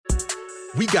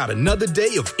We got another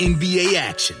day of NBA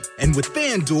action. And with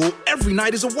FanDuel, every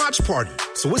night is a watch party.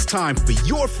 So it's time for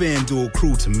your FanDuel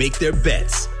crew to make their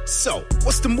bets. So,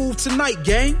 what's the move tonight,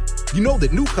 gang? You know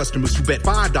that new customers who bet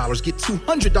 $5 get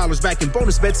 $200 back in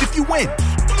bonus bets if you win.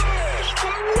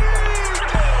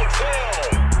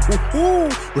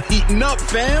 Woohoo! We're heating up,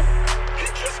 fam.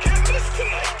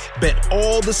 Bet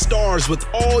all the stars with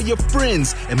all your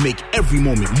friends and make every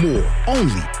moment more.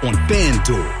 Only on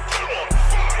FanDuel.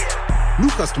 New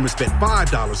customers bet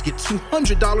 $5 get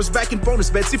 $200 back in bonus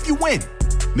bets if you win.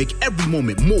 Make every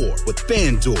moment more with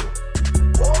FanDuel.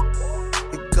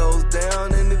 It goes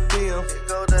down in the DM.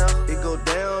 It go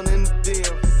down in the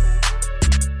DM.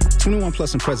 21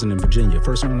 plus and present in Virginia.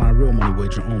 First online real money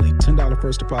wager only. $10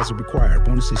 first deposit required.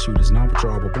 Bonus issued is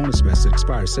non-withdrawable bonus vest that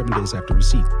expires 7 days after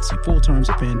receipt. See full terms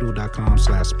at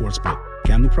FanDuel.com/sportsbook.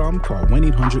 Gambling problem? Call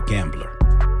 1-800-GAMBLER.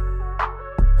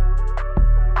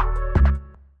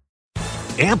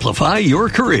 Amplify your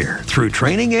career through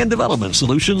training and development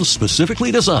solutions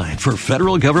specifically designed for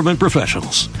federal government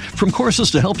professionals. From courses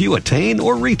to help you attain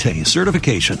or retain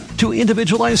certification, to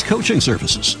individualized coaching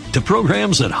services, to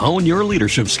programs that hone your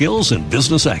leadership skills and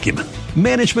business acumen,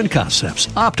 Management Concepts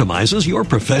optimizes your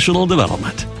professional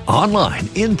development. Online,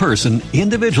 in person,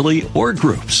 individually, or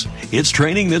groups, it's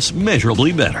training that's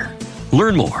measurably better.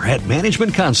 Learn more at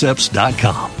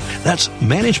managementconcepts.com. That's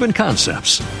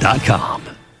managementconcepts.com.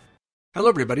 Hello,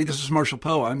 everybody. This is Marshall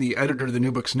Poe. I'm the editor of the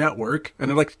New Books Network,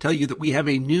 and I'd like to tell you that we have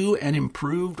a new and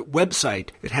improved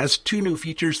website. It has 2 new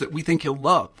features that we think you'll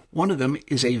love. One of them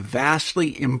is a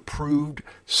vastly improved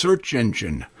search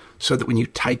engine, so that when you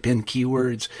type in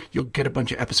keywords, you'll get a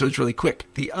bunch of episodes really quick.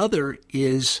 The other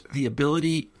is the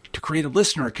ability to create a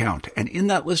listener account, and in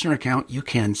that listener account, you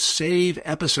can save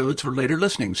episodes for later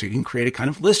listening, so you can create a kind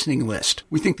of listening list.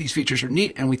 We think these features are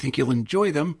neat, and we think you'll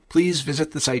enjoy them. Please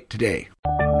visit the site today.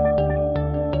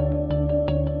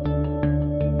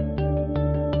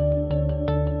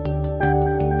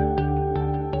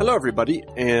 Hello, everybody,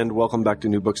 and welcome back to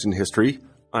New Books in History.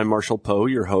 I'm Marshall Poe,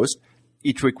 your host.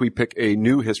 Each week we pick a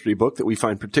new history book that we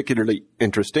find particularly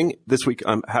interesting. This week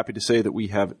I'm happy to say that we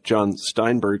have John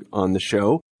Steinberg on the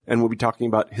show, and we'll be talking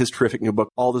about his terrific new book,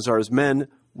 All the Tsar's Men,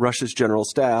 Russia's General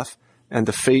Staff, and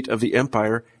the Fate of the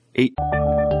Empire.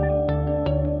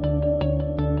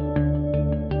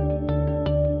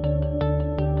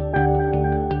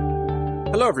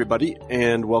 Hello, everybody,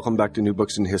 and welcome back to New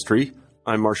Books in History.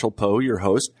 I'm Marshall Poe, your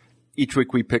host. Each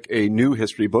week we pick a new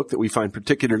history book that we find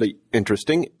particularly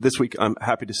interesting. This week I'm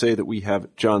happy to say that we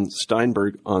have John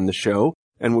Steinberg on the show,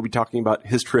 and we'll be talking about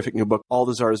his terrific new book, All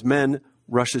the Tsar's Men,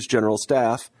 Russia's General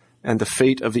Staff, and the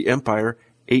Fate of the Empire,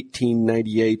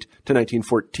 1898 to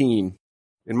 1914.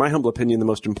 In my humble opinion, the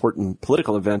most important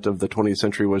political event of the 20th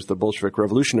century was the Bolshevik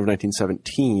Revolution of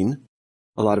 1917.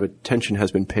 A lot of attention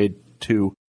has been paid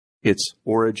to its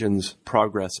origins,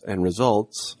 progress, and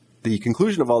results. The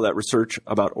conclusion of all that research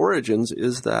about origins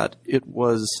is that it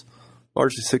was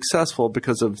largely successful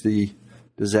because of the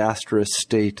disastrous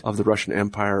state of the Russian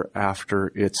Empire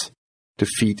after its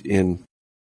defeat in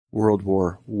World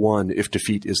War I, if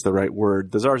defeat is the right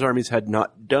word. The Tsar's armies had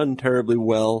not done terribly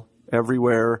well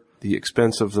everywhere. The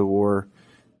expense of the war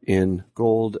in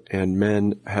gold and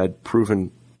men had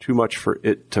proven too much for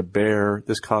it to bear.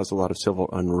 This caused a lot of civil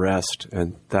unrest,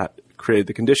 and that created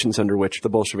the conditions under which the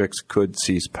Bolsheviks could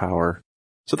seize power.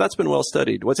 So that's been well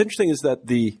studied. What's interesting is that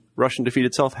the Russian defeat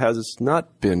itself has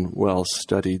not been well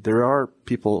studied. There are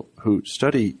people who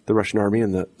study the Russian army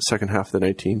in the second half of the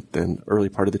 19th and early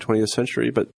part of the 20th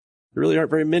century, but there really aren't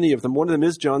very many of them. One of them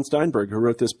is John Steinberg, who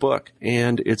wrote this book,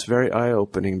 and it's very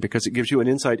eye-opening because it gives you an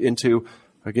insight into,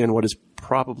 again, what is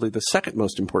probably the second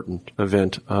most important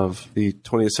event of the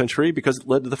 20th century because it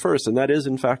led to the first, and that is,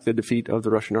 in fact, the defeat of the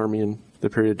Russian army in the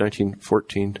period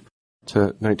 1914 to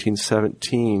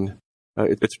 1917.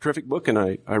 It's a terrific book, and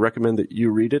I recommend that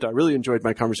you read it. I really enjoyed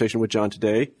my conversation with John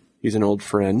today. He's an old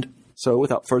friend. So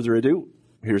without further ado,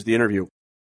 here's the interview.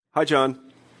 Hi, John.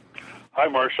 Hi,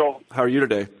 Marshall. How are you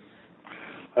today?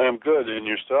 I am good. And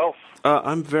yourself?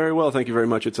 I'm very well, thank you very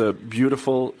much. It's a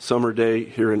beautiful summer day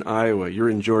here in Iowa. You're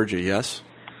in Georgia, yes?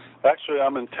 Actually,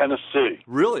 I'm in Tennessee.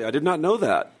 Really? I did not know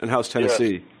that. And how's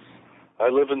Tennessee? Yes. I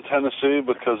live in Tennessee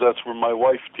because that's where my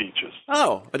wife teaches.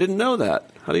 Oh, I didn't know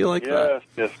that. How do you like that?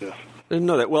 Yes. I didn't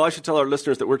know that. Well, I should tell our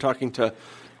listeners that we're talking to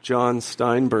John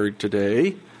Steinberg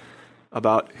today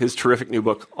about his terrific new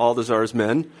book, All the Tsar's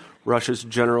Men, Russia's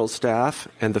General Staff,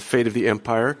 and the Fate of the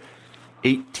Empire,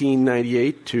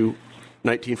 1898 to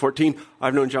 1914.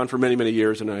 I've known John for many, many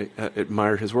years, and I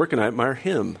admire his work, and I admire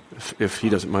him, if he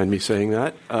doesn't mind me saying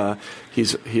that.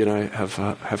 He and I have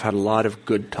had a lot of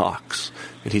good talks,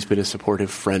 and he's been a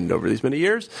supportive friend over these many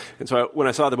years. And so when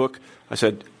I saw the book, I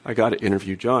said, I got to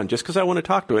interview John, just because I want to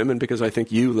talk to him, and because I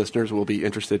think you listeners will be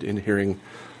interested in hearing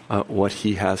what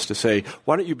he has to say.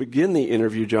 Why don't you begin the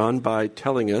interview, John, by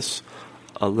telling us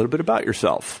a little bit about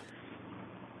yourself?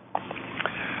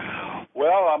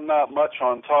 Well, I'm not much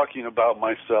on talking about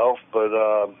myself, but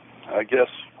I guess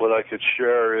what I could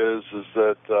share is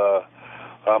that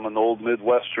I'm an old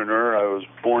Midwesterner. I was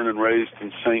born and raised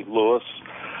in St. Louis,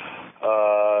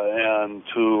 and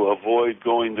to avoid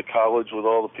going to college with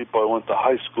all the people I went to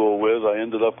high school with, I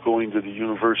ended up going to the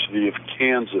University of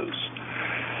Kansas.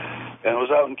 And it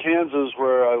was out in Kansas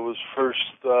where I was first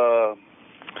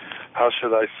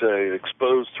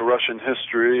exposed to Russian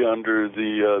history under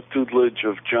the tutelage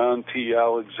of John T.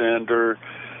 Alexander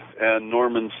and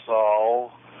Norman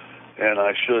Saul. And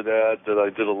I should add that I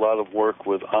did a lot of work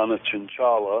with Anna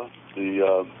Cianciola,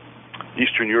 the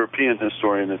Eastern European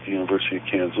historian at the University of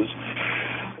Kansas,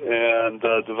 and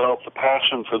developed a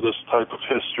passion for this type of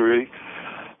history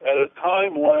at a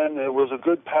time when it was a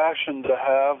good passion to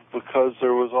have because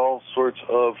there was all sorts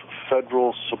of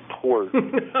federal support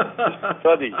to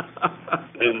study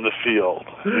in the field.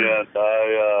 And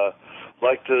I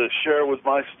like to share with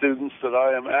my students that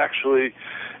I am actually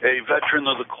a veteran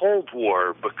of the Cold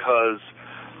War because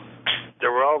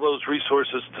there were all those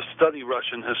resources to study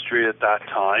Russian history at that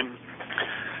time.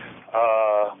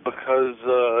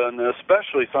 And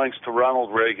especially thanks to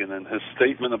Ronald Reagan and his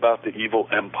statement about the evil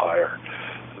empire.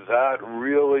 That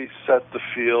really set the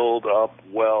field up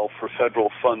well for federal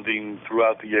funding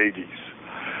throughout the 80s.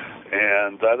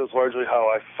 And that is largely how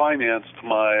I financed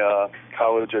my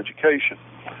college education.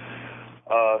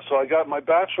 So I got my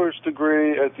bachelor's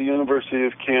degree at the University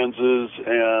of Kansas,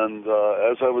 and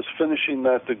as I was finishing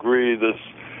that degree, this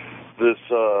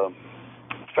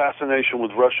fascination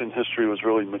with Russian history was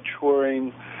really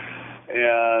maturing,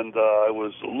 and I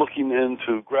was looking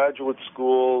into graduate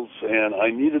schools, and I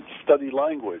needed to study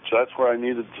language. That's where I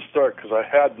needed to start because I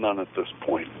had none at this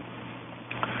point.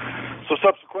 So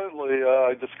subsequently,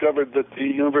 I discovered that the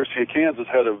University of Kansas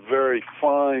had a very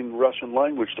fine Russian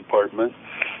language department,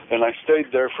 and I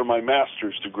stayed there for my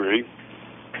master's degree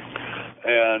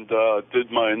and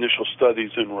did my initial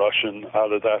studies in Russian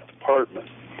out of that department.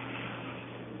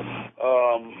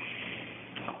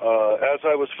 As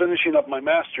I was finishing up my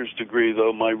master's degree,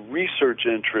 though, my research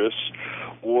interests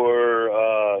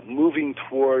were moving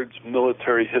towards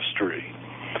military history.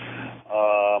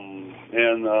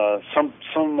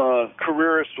 Some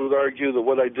careerists would argue that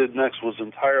what I did next was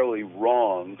entirely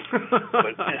wrong,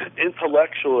 but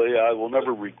intellectually I will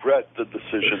never regret the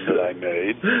decision that I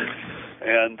made,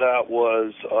 and that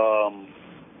was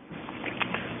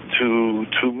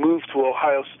to move to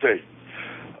Ohio State.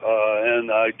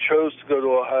 And I chose to go to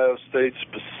Ohio State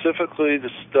specifically to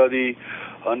study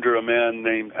under a man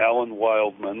named Alan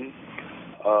Wildman.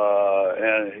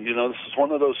 And, you know, this is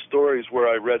one of those stories where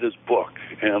I read his book,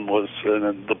 and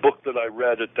the book that I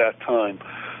read at that time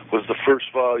was the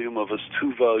first volume of his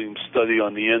 2-volume study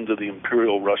on the end of the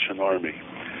Imperial Russian Army.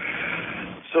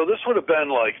 So this would have been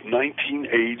like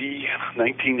 1980,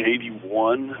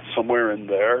 1981, somewhere in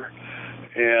there.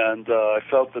 And I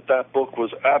felt that book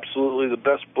was absolutely the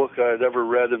best book I had ever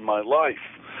read in my life.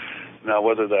 Now,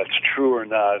 whether that's true or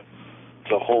not,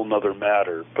 it's a whole nother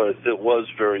matter, but it was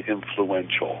very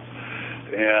influential.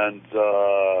 And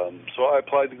so I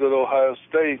applied to go to Ohio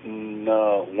State, and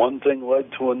one thing led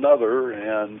to another,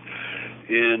 and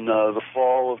in the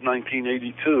fall of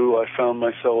 1982, I found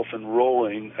myself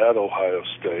enrolling at Ohio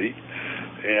State.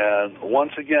 And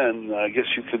once again, I guess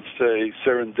you could say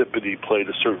serendipity played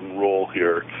a certain role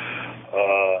here.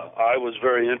 I was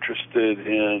very interested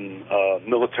in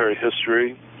military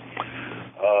history.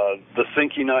 The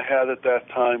thinking I had at that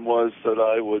time was that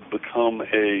I would become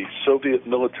a Soviet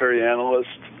military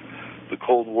analyst. The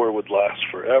Cold War would last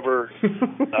forever.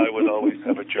 And I would always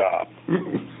have a job.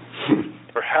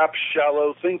 Perhaps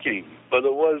shallow thinking, but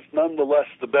it was nonetheless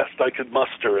the best I could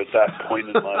muster at that point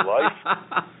in my life.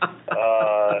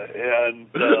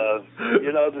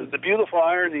 You know, the beautiful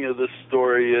irony of this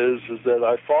story is that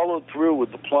I followed through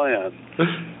with the plan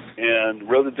and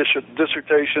wrote a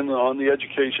dissertation on the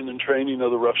education and training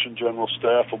of the Russian General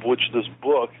Staff, of which this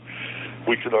book,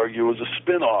 we could argue, was a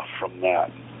spin-off from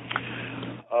that.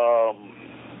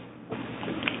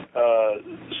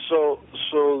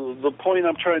 So the point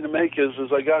I'm trying to make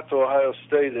is I got to Ohio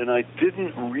State, and I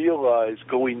didn't realize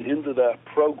going into that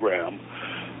program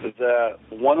that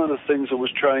one of the things it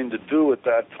was trying to do at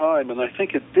that time, and I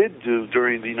think it did do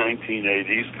during the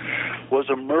 1980s, was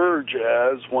emerge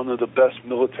as one of the best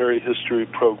military history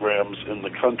programs in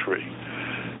the country.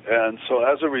 And so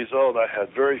as a result, I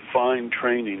had very fine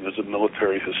training as a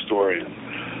military historian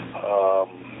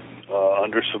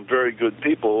under some very good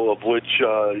people, of which,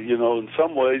 in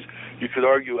some ways, you could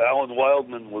argue Alan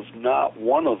Wildman was not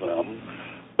one of them,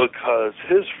 because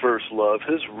his first love,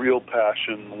 his real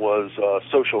passion, was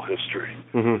social history.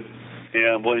 Mm-hmm.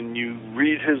 And when you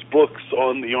read his books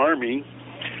on the Army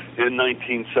in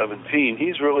 1917,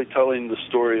 he's really telling the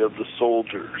story of the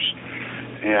soldiers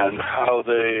and how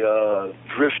they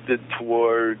drifted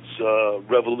towards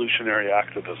revolutionary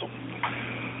activism.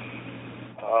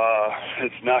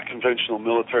 It's not conventional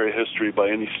military history by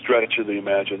any stretch of the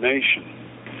imagination.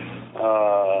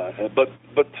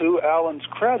 But to Alan's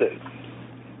credit,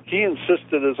 he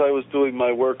insisted, as I was doing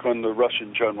my work on the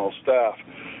Russian General Staff,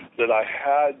 that I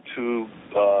had to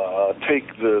take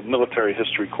the military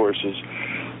history courses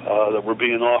that were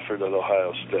being offered at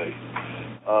Ohio State.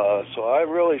 So I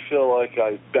really feel like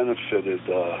I benefited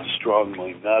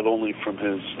strongly, not only from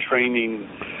his training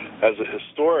as a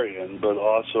historian, but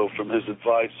also from his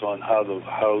advice on how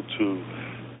to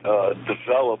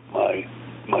develop my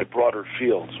broader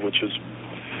fields, which is,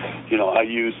 I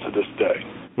use to this day.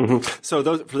 Mm-hmm. So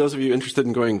for those of you interested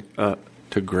in going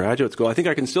to graduate school, I think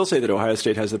I can still say that Ohio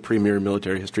State has the premier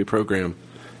military history program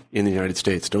in the United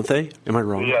States, don't they? Am I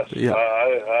wrong? Yes, yeah.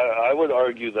 I would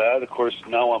argue that. Of course,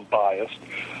 now I'm biased.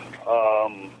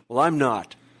 Well, I'm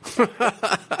not.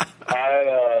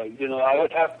 I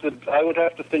would have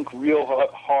to think real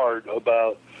hard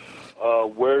about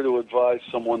where to advise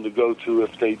someone to go to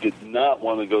if they did not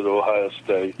want to go to Ohio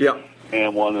State. Yeah.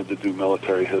 And wanted to do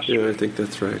military history. Yeah, I think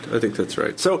that's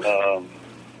right. So,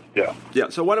 yeah.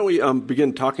 So why don't we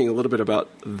begin talking a little bit about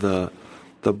the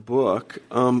book?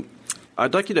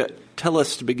 I'd like you to tell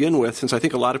us to begin with, since I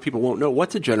think a lot of people won't know,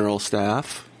 what's a general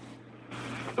staff?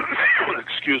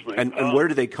 Excuse me. And where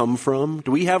do they come from?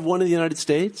 Do we have one in the United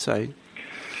States?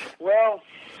 Well,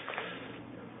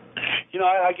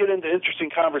 I get into interesting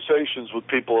conversations with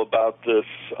people about this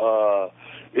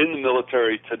in the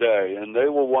military today, and they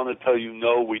will want to tell you,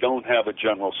 no, we don't have a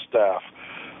general staff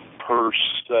per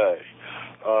se,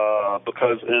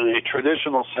 because in a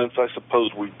traditional sense, I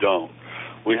suppose we don't.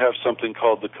 We have something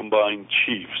called the Combined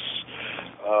Chiefs,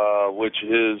 which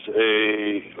is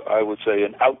I would say,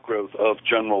 an outgrowth of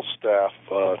general staff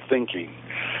thinking.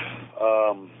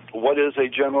 What is a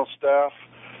general staff?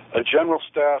 A general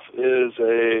staff is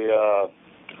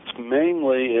it's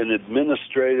mainly an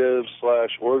administrative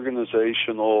 /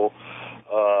 organizational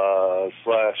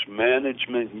 /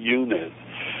 management unit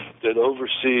that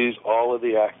oversees all of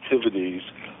the activities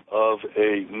of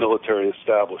a military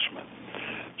establishment.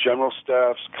 General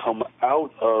staffs come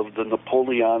out of the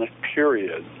Napoleonic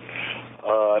period.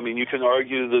 You can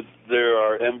argue that there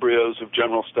are embryos of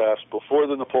general staffs before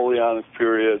the Napoleonic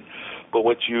period, but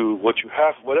what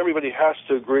everybody has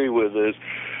to agree with is,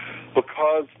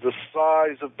 because the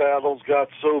size of battles got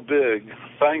so big,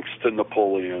 thanks to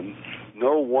Napoleon,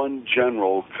 no one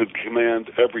general could command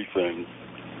everything.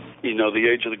 The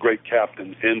age of the great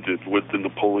captain ended with the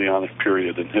Napoleonic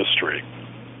period in history.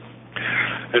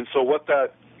 And so what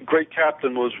that great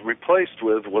captain was replaced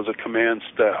with was a command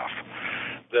staff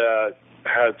that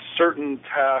had certain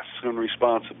tasks and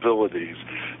responsibilities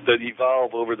that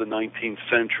evolve over the 19th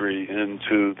century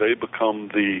into they become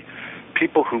the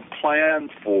people who plan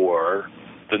for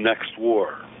the next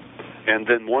war. And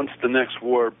then once the next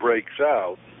war breaks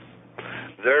out,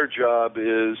 their job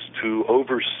is to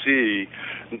oversee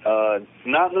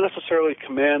not necessarily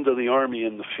command of the army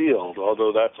in the field,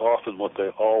 although that's often what they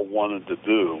all wanted to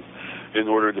do in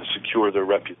order to secure their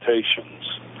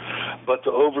reputations, but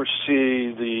to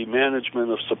oversee the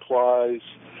management of supplies,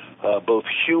 both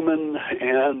human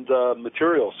and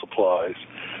material supplies,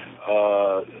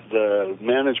 the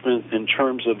management in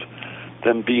terms of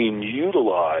them being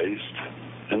utilized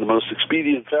in the most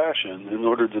expedient fashion in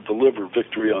order to deliver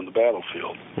victory on the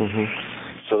battlefield. Mm-hmm.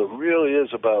 So it really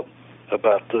is about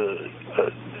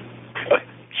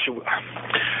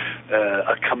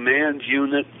a command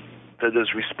unit that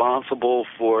is responsible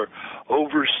for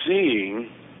overseeing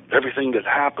everything that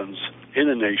happens in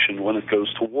a nation when it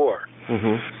goes to war.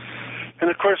 Mm-hmm. And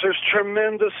of course, there's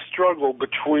tremendous struggle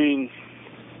between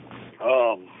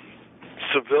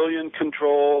civilian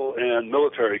control and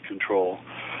military control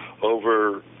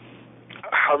over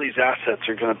how these assets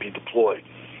are going to be deployed.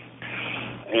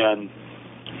 And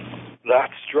that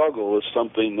struggle is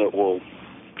something that will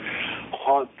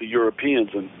haunt the Europeans,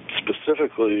 and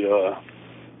specifically the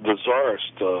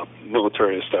Tsarist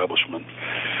military establishment.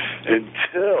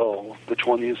 until the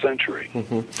 20th century.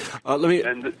 Let me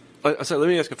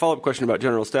ask a follow-up question about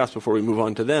general staffs before we move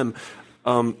on to them.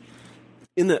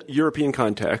 In the European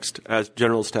context, as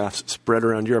general staffs spread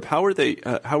around Europe, how were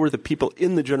the people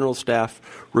in the general staff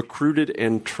recruited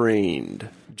and trained,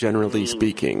 generally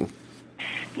speaking?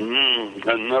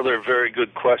 Another very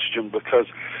good question, because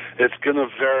it's going to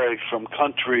vary from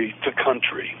country to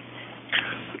country.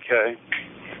 Okay?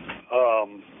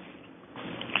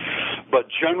 But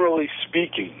generally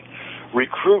speaking,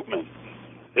 recruitment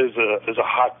is a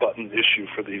hot button issue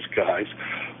for these guys,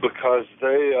 because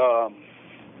they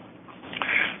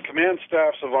command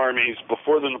staffs of armies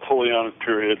before the Napoleonic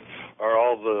period are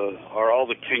all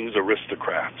the king's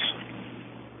aristocrats.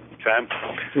 Okay?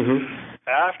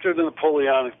 After the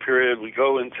Napoleonic period, we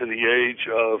go into the age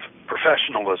of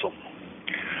professionalism,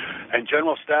 and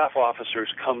general staff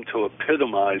officers come to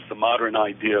epitomize the modern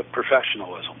idea of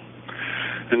professionalism.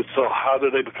 And so how do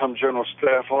they become general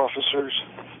staff officers?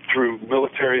 Through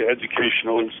military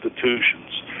educational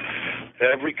institutions.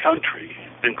 Every country,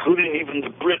 including even the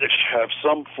British, have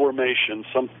some formation,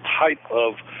 some type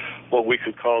of what we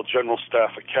could call general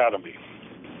staff academy.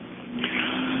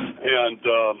 And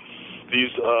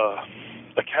these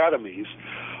academies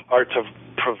are to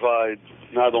provide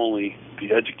not only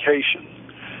the education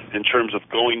in terms of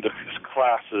going to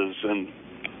classes and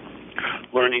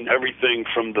learning everything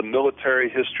from the military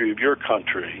history of your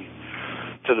country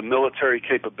to the military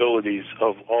capabilities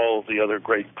of all the other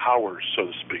great powers, so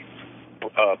to speak,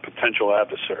 potential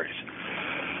adversaries.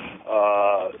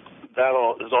 That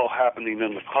is all happening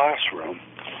in the classroom.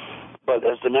 But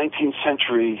as the 19th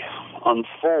century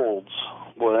unfolds,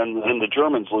 and the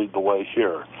Germans lead the way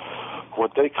here,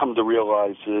 what they come to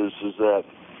realize is that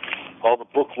all the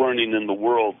book learning in the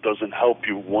world doesn't help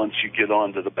you once you get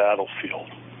onto the battlefield.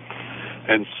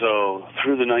 And so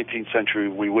through the 19th century,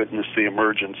 we witness the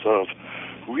emergence of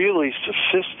really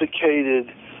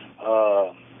sophisticated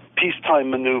peacetime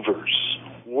maneuvers,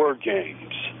 war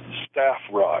games, staff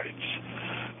rides.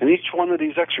 And each one of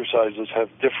these exercises have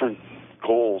different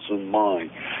goals in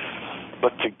mind.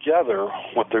 But together,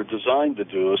 what they're designed to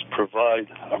do is provide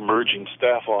emerging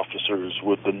staff officers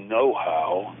with the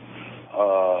know-how,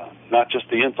 not just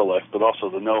the intellect, but also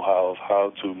the know-how of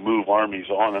how to move armies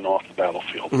on and off the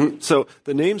battlefield. So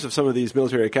the names of some of these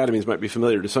military academies might be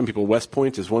familiar to some people. West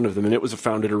Point is one of them, and it was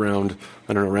founded around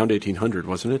 1800,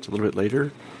 wasn't it? A little bit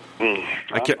later?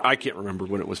 I can't remember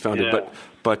when it was founded,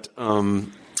 but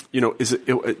is it,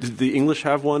 did the English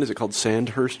have one? Is it called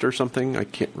Sandhurst or something? I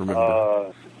can't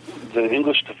remember. The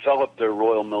English developed their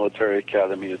Royal Military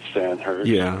Academy at Sandhurst.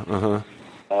 Yeah,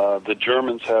 the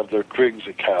Germans have their Kriegs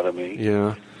Academy.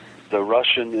 Yeah. The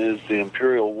Russian is the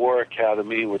Imperial War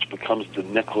Academy, which becomes the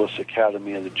Nicholas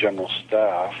Academy of the General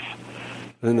Staff.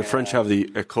 And then the French have the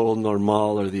École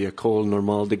Normale or the École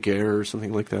Normale de Guerre or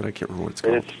something like that. I can't remember what it's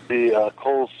called. It's the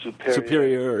École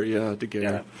Supérieure. de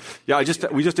Guerre. Yeah,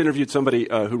 we just interviewed somebody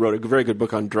who wrote a very good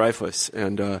book on Dreyfus,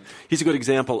 and he's a good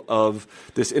example of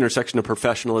this intersection of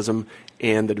professionalism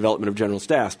and the development of general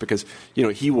staffs, because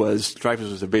Dreyfus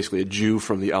was basically a Jew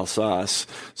from the Alsace,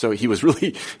 so he was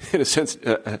really, in a sense,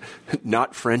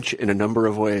 not French in a number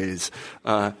of ways,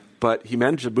 but he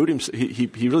managed to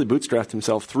he really bootstrapped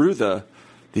himself through the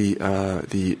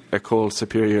École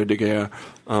Supérieure de Guerre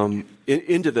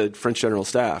into the French General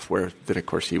Staff, where then, of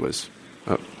course, he was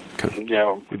the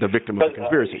victim of the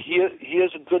conspiracy. He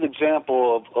is a good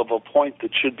example of a point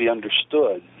that should be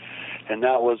understood, and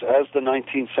that was, as the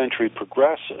 19th century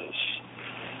progresses,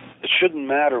 it shouldn't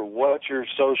matter what your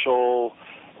social,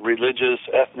 religious,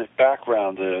 ethnic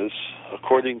background is.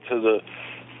 According to the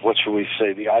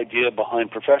idea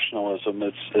behind professionalism,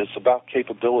 it's about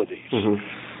capabilities. Mm-hmm.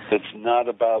 It's not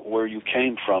about where you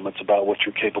came from. It's about what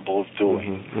you're capable of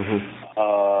doing.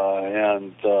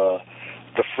 And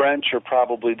the French are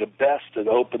probably the best at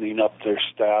opening up their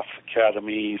staff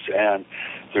academies and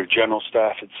their general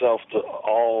staff itself to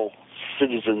all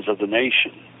citizens of the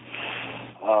nation.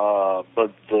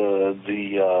 But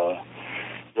the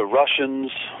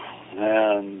Russians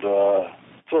and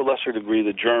to a lesser degree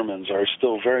the Germans are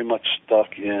still very much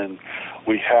stuck in,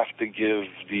 we have to give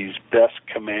these best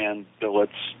command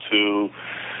billets to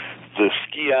the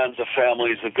Skianza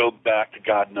families that go back to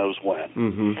God knows when.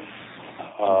 Mm-hmm.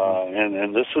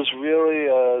 And this is really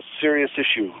a serious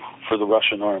issue for the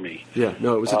Russian army. Yeah,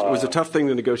 no, it was a tough thing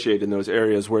to negotiate in those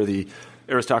areas where the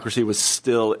aristocracy was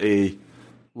still a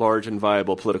large and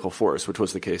viable political force, which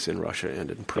was the case in Russia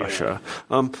and in Prussia.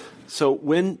 Yeah. So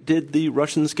when did the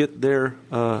Russians get their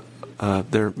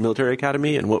military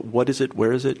academy, and what is it?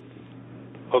 Where is it?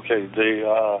 Okay,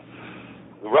 the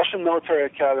Russian Military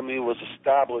Academy was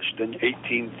established in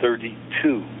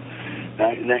 1832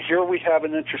 Now here we have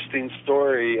an interesting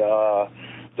story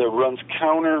that runs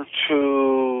counter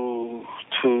to,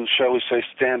 shall we say,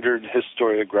 standard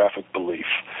historiographic belief.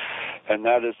 And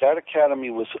that is that academy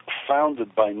was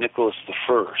founded by Nicholas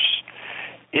I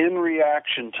in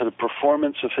reaction to the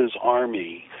performance of his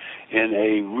army in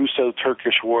a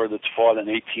Russo-Turkish war that's fought in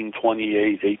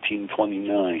 1828,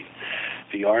 1829.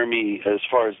 The army, as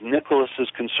far as Nicholas is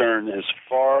concerned, is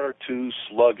far too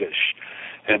sluggish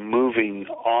and moving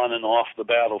on and off the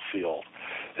battlefield.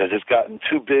 It has gotten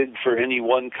too big for any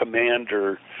one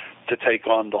commander to take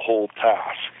on the whole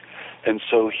task. And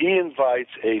so he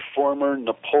invites a former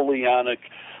Napoleonic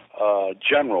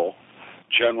General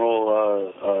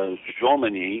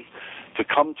Jomini, to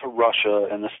come to Russia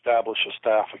and establish a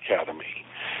staff academy.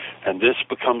 And this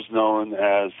becomes known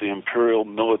as the Imperial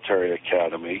Military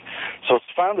Academy. So it's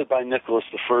founded by Nicholas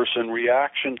I in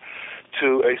reaction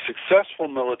to a successful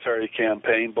military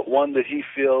campaign, but one that he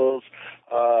feels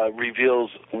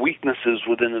reveals weaknesses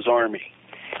within his army.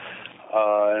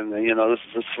 And, you know,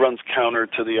 this runs counter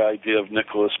to the idea of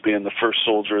Nicholas being the first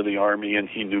soldier of the army and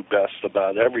he knew best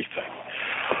about everything.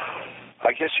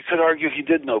 I guess you could argue he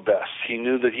did know best. He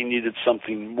knew that he needed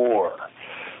something more,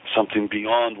 something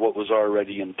beyond what was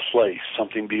already in place,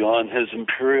 something beyond his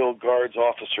Imperial Guards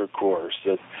officer corps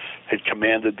that had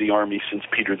commanded the army since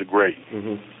Peter the Great.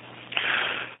 Mm-hmm.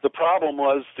 The problem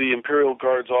was the Imperial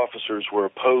Guards officers were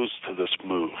opposed to this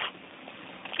move.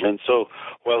 And so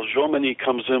while Jomini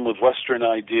comes in with Western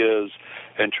ideas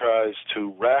and tries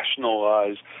to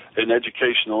rationalize an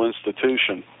educational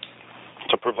institution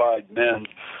to provide men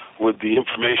with the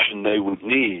information they would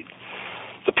need,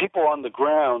 the people on the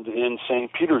ground in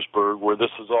St. Petersburg, where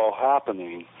this is all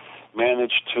happening,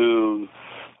 managed to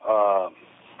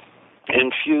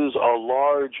infuse a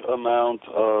large amount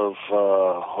of,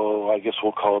 I guess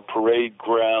we'll call it parade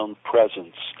ground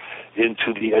presence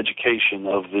into the education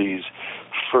of these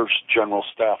first general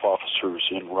staff officers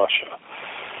in Russia.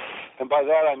 And by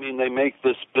that I mean they make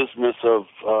this business of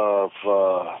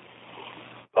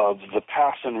the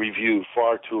pass and review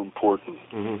far too important.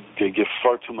 Mm-hmm. They give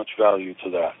far too much value to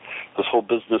that. This whole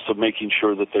business of making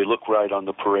sure that they look right on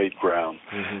the parade ground,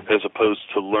 mm-hmm. as opposed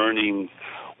to learning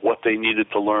what they needed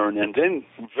to learn and then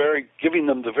giving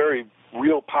them the very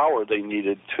real power they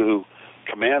needed to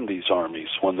command these armies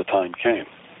when the time came.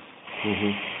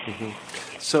 Mm-hmm. Mm-hmm.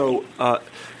 So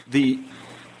the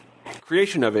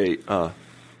creation of a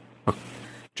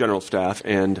general staff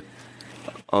and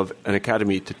of an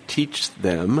academy to teach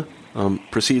them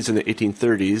proceeds in the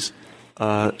 1830s.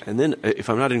 And then, if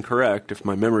I'm not incorrect, if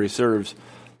my memory serves,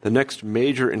 the next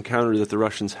major encounter that the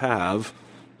Russians have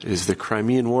is the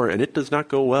Crimean War, and it does not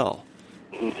go well.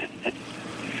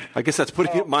 I guess that's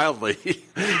putting it mildly.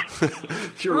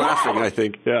 You're laughing, I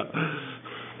think. Yeah.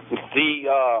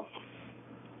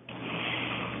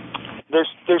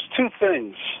 There's two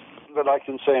things that I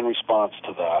can say in response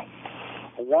to that.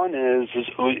 One is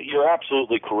you're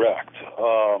absolutely correct.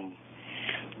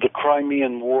 The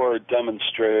Crimean War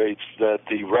demonstrates that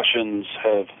the Russians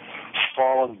have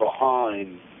fallen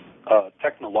behind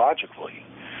technologically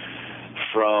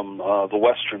from the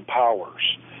Western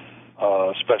powers,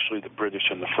 especially the British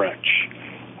and the French.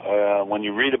 When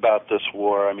you read about this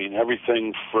war, I mean,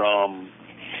 everything from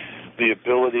the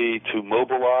ability to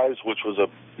mobilize, which was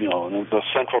the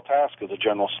central task of the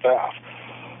general staff.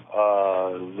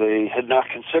 They had not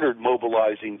considered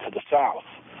mobilizing to the south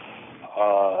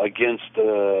against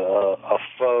a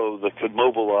foe that could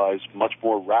mobilize much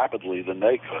more rapidly than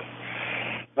they could.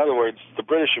 In other words, the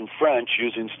British and French,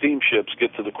 using steamships,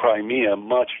 get to the Crimea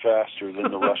much faster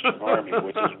than the Russian army,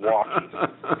 which is walking.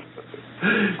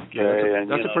 Okay,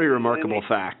 that's a pretty remarkable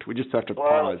fact. We just have to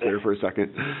pause there for a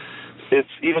second. It's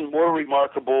even more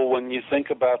remarkable when you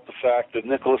think about the fact that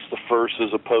Nicholas I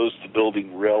is opposed to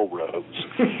building railroads.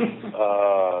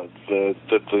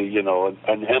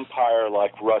 An empire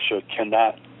like Russia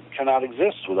cannot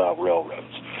exist without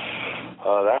railroads.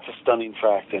 That's a stunning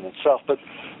fact in itself. But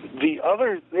the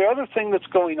other thing that's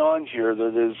going on here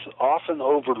that is often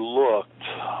overlooked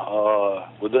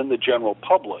within the general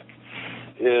public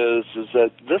is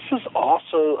that this is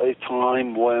also a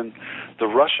time when the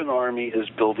Russian army is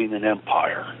building an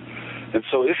empire. And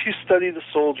so if you study the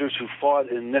soldiers who fought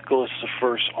in Nicholas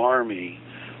I's army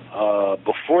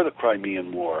before the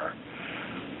Crimean War,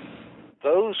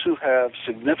 those who have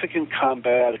significant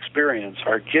combat experience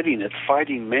are getting it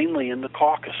fighting mainly in the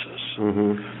Caucasus,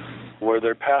 mm-hmm. where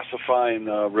they're pacifying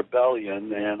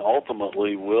rebellion and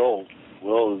ultimately will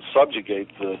subjugate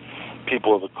the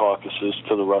people of the Caucasus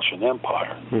to the Russian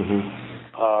Empire. Mm-hmm.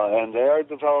 And they are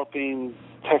developing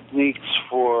techniques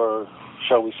for,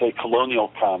 shall we say,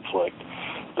 colonial conflict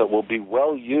that will be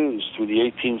well used through the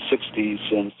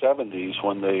 1860s and 70s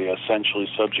when they essentially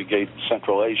subjugate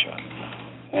Central Asia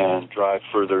and drive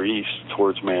further east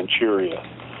towards Manchuria.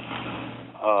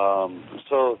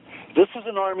 So this is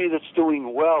an army that's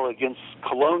doing well against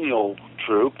colonial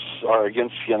troops, or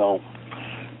against,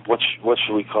 what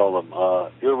should we call them?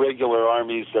 Irregular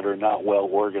armies that are not well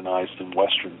organized in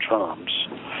Western terms,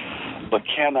 but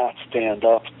cannot stand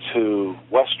up to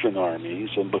Western armies.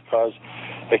 And because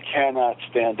they cannot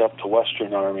stand up to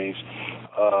Western armies,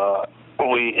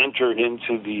 we enter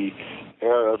into the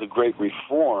era of the Great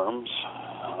Reforms,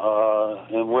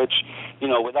 in which,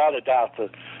 without a doubt,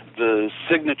 the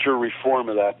signature reform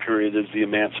of that period is the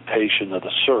emancipation of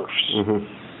the serfs. Mm-hmm.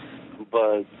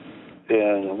 But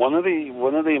one of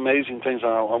the amazing things,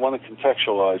 and I want to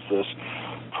contextualize this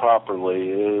properly,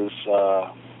 is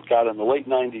in the late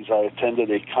 90s, I attended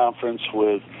a conference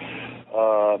with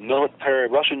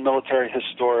Russian military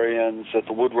historians at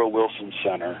the Woodrow Wilson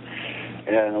Center.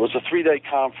 And it was a 3-day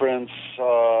conference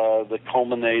that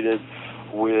culminated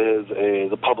with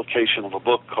the publication of a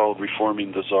book called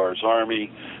Reforming the Tsar's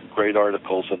Army. Great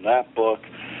articles in that book.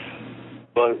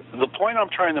 But the point I'm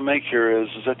trying to make here is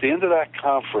at the end of that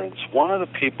conference, one of the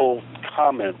people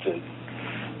commented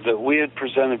that we had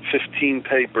presented 15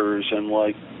 papers, and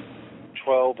like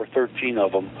 12 or 13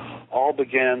 of them all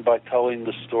began by telling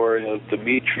the story of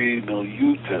Dmitry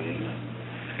Milyutin,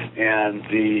 and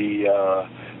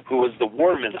who was the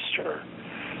war minister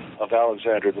of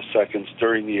Alexander II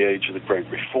during the age of the Great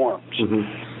Reforms. Mm-hmm.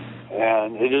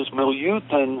 And it is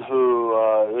Milyutin who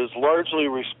is largely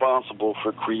responsible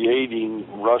for creating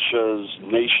Russia's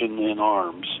nation in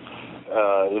arms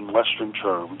in Western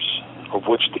terms, of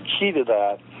which the key to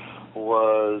that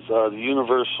was the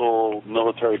Universal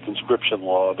Military Conscription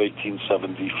Law of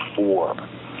 1874.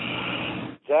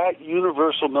 That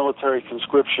Universal Military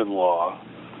Conscription Law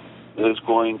is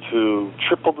going to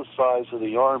triple the size of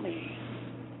the army,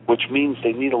 which means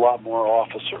they need a lot more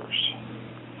officers.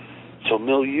 So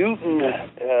Milyutin,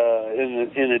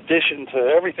 in addition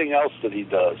to everything else that he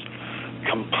does,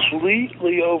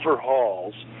 completely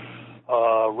overhauls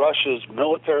Russia's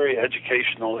military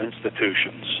educational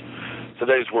institutions.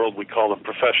 Today's world, we call them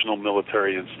professional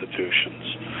military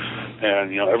institutions.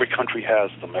 And, every country has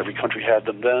them. Every country had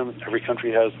them then. Every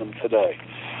country has them today.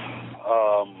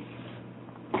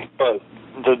 But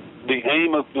the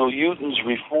aim of Milyutin's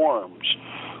reforms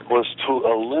was to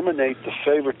eliminate the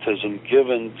favoritism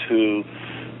given to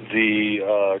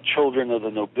the children of the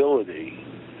nobility,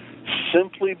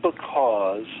 simply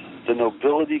because the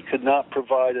nobility could not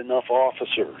provide enough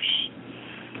officers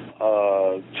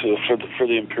for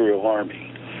the imperial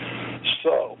army.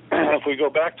 So, if we go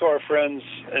back to our friends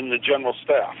in the general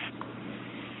staff,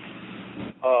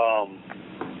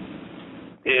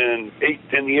 in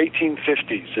the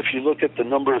 1850s, if you look at the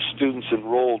number of students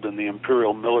enrolled in the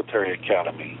Imperial Military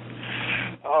Academy,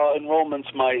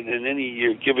 enrollments might in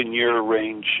any given year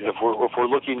range, if we're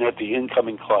looking at the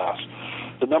incoming class,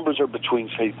 the numbers are between,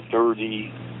 say,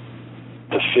 30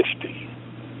 to 50.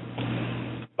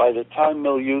 By the time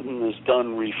Milyutin is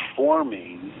done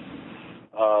reforming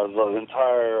the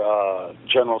entire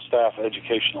general staff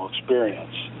educational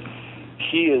experience,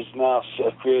 he has now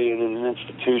created an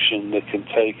institution that can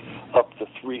take up to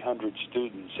 300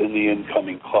 students in the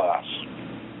incoming class.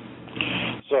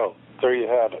 So, there you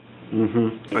have it.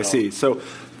 Mm-hmm. I see. So,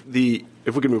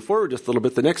 if we can move forward just a little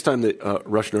bit, the next time the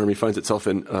Russian army finds itself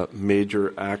in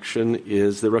major action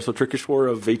is the Russo-Turkish War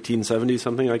of 1870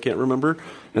 something, I can't remember,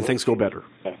 and things go better.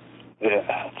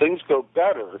 Yeah, things go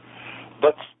better,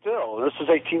 but still, this is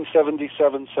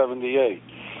 1877-78.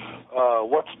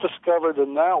 What's discovered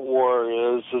in that war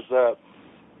is that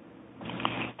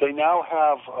they now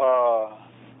have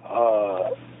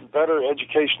better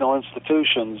educational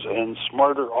institutions and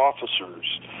smarter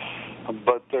officers,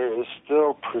 but there is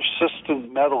still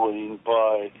persistent meddling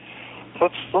by,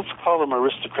 let's call them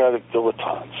aristocratic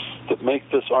dilettantes, that make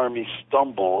this army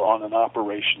stumble on an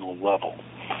operational level.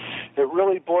 It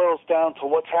really boils down to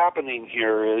what's happening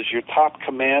here is your top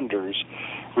commanders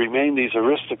remain these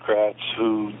aristocrats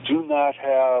who do not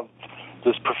have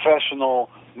this professional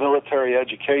military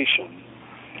education,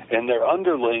 and their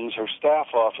underlings are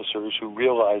staff officers who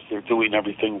realize they're doing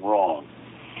everything wrong.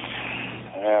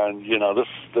 And,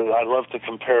 I love to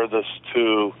compare this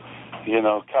to,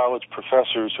 college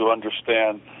professors who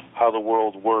understand how the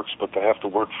world works, but they have to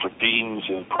work for deans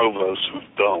and provosts who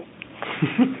don't.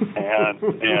 and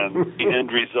the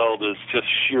end result is just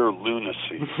sheer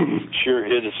lunacy, sheer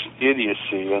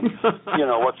idiocy. And,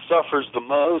 what suffers the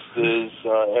most is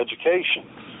education.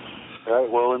 Right?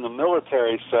 Well, in the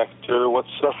military sector, what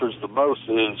suffers the most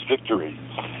is victory.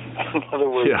 In other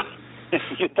words,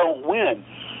 you don't win.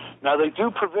 Now, they do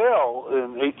prevail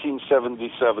in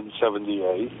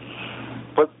 1877-78,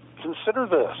 but consider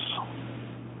this.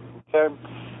 Okay?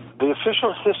 The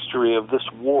official history of this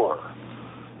war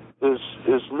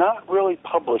is not really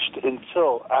published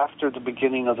until after the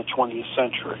beginning of the 20th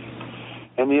century.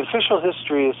 And the official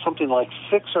history is something like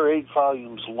 6 or 8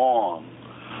 volumes long,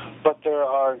 but there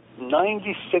are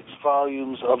 96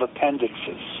 volumes of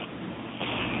appendixes.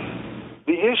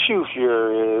 The issue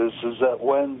here is that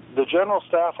when the general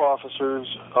staff officers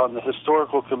on the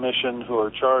historical commission who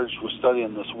are charged with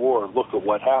studying this war look at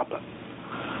what happened,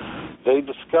 they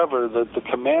discover that the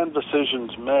command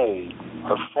decisions made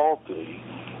are faulty,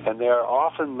 and they are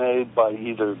often made by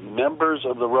either members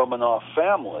of the Romanov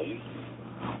family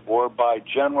or by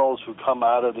generals who come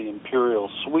out of the imperial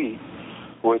suite,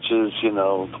 which is,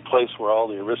 the place where all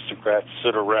the aristocrats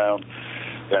sit around.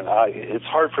 And it's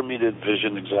hard for me to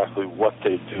envision exactly what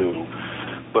they do.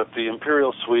 But the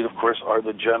imperial suite, of course, are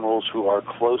the generals who are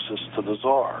closest to the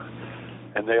Tsar.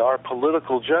 And they are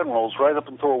political generals right up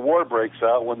until a war breaks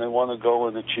out when they want to go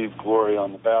and achieve glory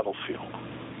on the battlefield.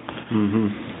 Mm-hmm.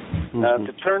 Mm-hmm. Now, at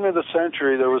the turn of the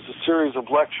century, there was a series of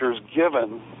lectures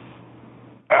given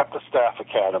at the Staff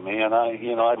Academy, and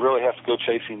I'd really have to go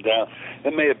chasing down.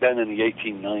 It may have been in the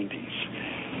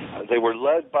 1890s. They were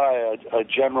led by a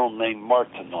general named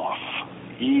Martinoff,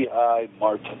 E.I.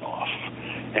 Martinoff,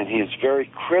 and he is very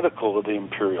critical of the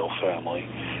imperial family,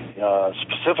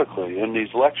 specifically in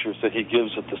these lectures that he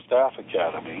gives at the Staff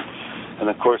Academy. And,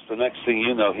 of course, the next thing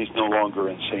you know, he's no longer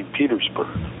in St.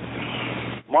 Petersburg.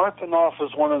 Martinoff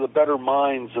is one of the better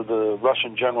minds of the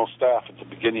Russian general staff at the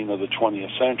beginning of the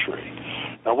 20th century.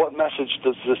 Now, what message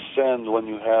does this send when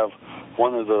you have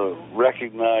one of the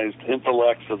recognized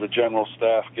intellects of the general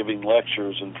staff giving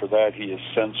lectures, and for that he is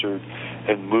censored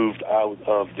and moved out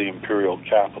of the imperial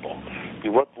capital? I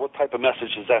mean, what type of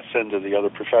message does that send to the other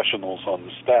professionals on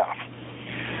the staff?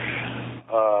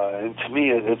 And to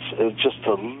me, it's just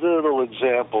a little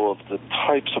example of the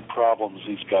types of problems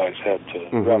these guys had to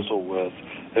wrestle with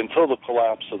until the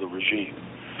collapse of the regime.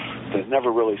 That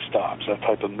never really stops. That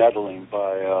type of meddling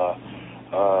by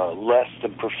less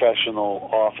than professional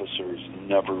officers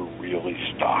never really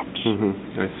stops.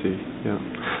 I see, yeah.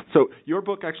 So your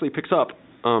book actually picks up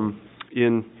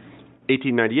in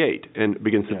 1898 and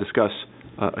begins to discuss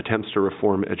attempts to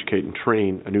reform, educate, and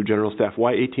train a new general staff.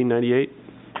 Why 1898?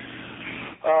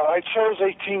 I chose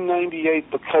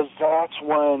 1898 because that's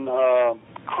when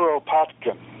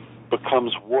Kuropatkin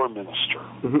becomes war minister.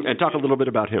 And talk a little bit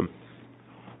about him.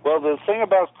 Well, the thing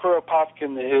about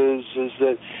Kuropatkin is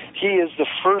that he is the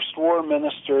first war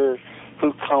minister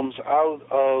who comes out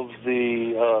of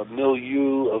the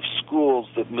milieu of schools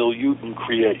that Milutin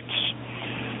creates.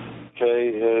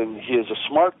 Okay, and he is a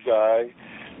smart guy.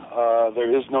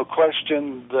 There is no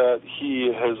question that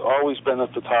he has always been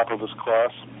at the top of his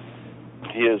class.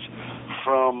 He is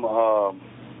from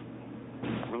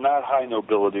not high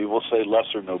nobility, we'll say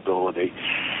lesser nobility.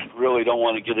 Really don't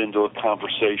want to get into a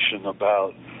conversation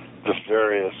about the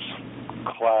various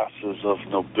classes of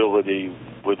nobility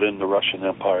within the Russian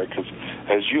Empire, because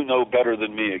as you know better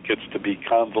than me, it gets to be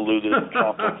convoluted and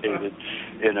complicated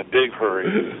in a big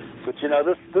hurry. But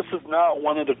this is not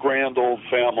one of the grand old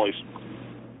families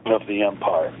of the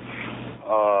empire.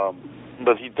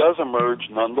 But he does emerge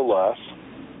nonetheless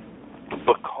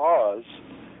because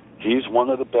he's one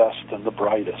of the best and the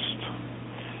brightest.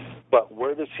 But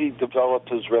where does he develop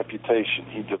his reputation?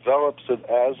 He develops it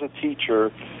as a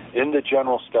teacher in the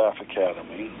General Staff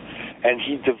Academy, and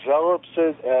he develops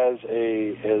it as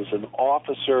an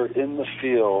officer in the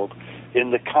field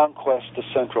in the conquest of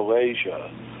Central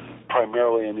Asia,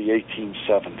 primarily in the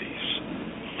 1870s.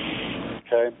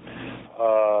 Okay,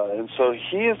 and so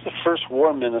he is the first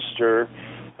war minister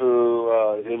who,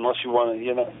 unless you want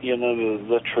to,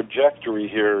 the trajectory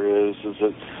here is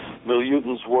that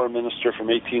Milutin's war minister from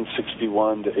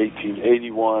 1861 to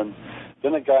 1881,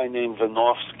 then a guy named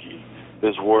Vanovsky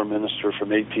is war minister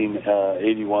from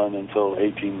 1881 until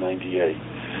 1898.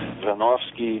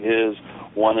 Vanovsky is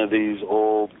one of these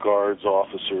old guards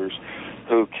officers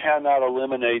who cannot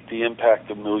eliminate the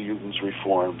impact of Milutin's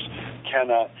reforms.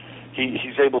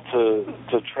 He's able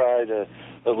to try to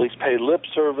at least pay lip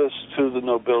service to the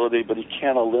nobility, but he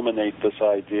can't eliminate this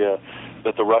idea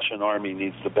that the Russian army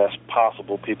needs the best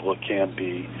possible people it can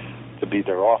be to be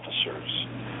their officers.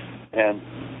 And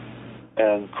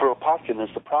Kuropatkin is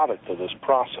the product of this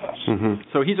process.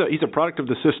 So he's a product of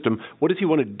the system. What does he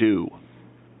want to do?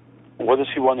 What does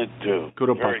he want to do?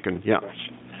 Kuropatkin, yeah.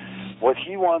 What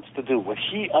he wants to do, what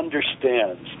he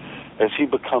understands as he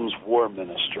becomes war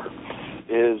minister,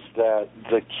 is that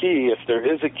the key, if there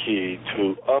is a key,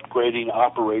 to upgrading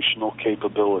operational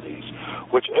capabilities,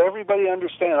 which everybody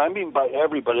understands, I mean by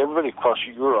everybody across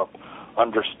Europe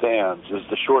understands, is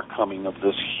the shortcoming of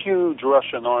this huge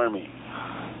Russian army,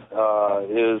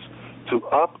 is to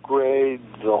upgrade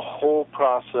the whole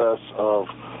process of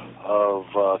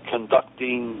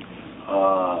conducting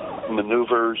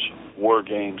maneuvers, war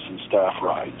games, and staff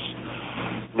rides.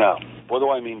 Now, what do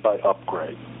I mean by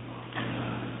upgrade?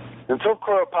 Until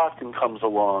Kuropatkin comes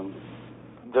along,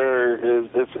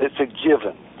 it's a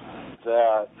given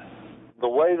that the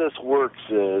way this works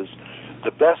is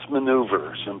the best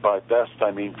maneuvers, and by best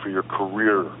I mean for your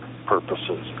career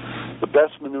purposes, the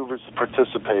best maneuvers to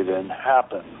participate in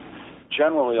happen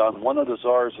generally on one of the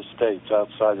Tsar's estates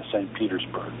outside of St.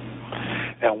 Petersburg.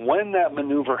 And when that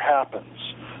maneuver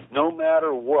happens, no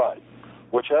matter what,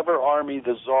 whichever army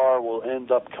the Tsar will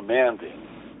end up commanding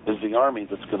is the army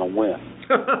that's going to win.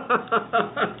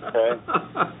 Okay?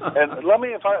 And let me,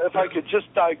 if I could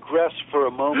just digress for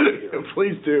a moment here.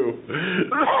 Please do.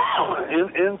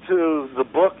 Into the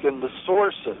book and the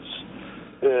sources,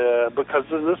 because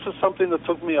this is something that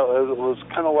took me, it was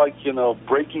kind of like,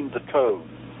 breaking the code.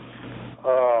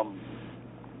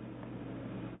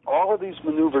 All of these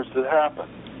maneuvers that happen,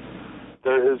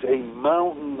 there is a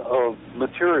mountain of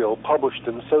material published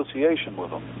in association with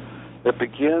them. It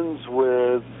begins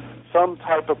with some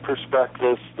type of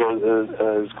prospectus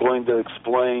that is going to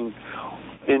explain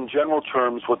in general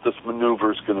terms what this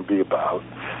maneuver is going to be about.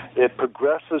 It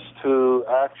progresses to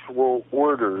actual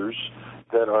orders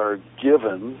that are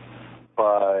given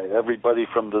by everybody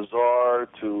from the Tsar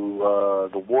to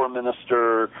the war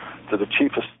minister to the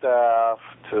chief of staff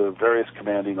to various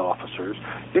commanding officers.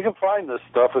 You can find this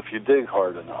stuff if you dig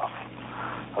hard enough.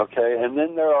 Okay, and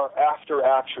then there are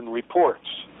after-action reports.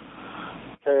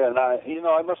 Okay, and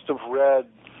I must have read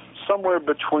somewhere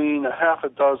between a half a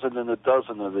dozen and a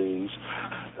dozen of these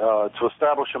to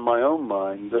establish in my own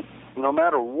mind that no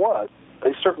matter what,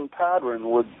 a certain pattern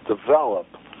would develop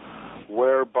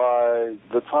whereby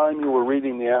the time you were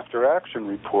reading the after-action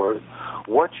report,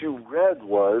 what you read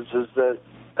is that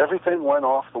everything went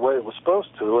off the way it was supposed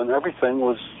to and everything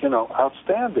was,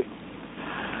 outstanding.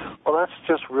 Well, that's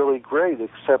just really great,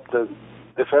 except that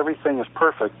if everything is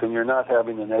perfect, then you're not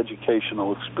having an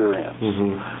educational experience.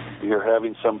 Mm-hmm. You're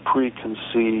having some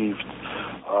preconceived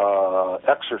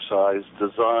exercise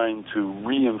designed to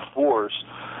reinforce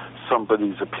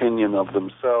somebody's opinion of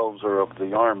themselves or of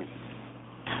the army.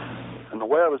 And the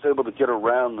way I was able to get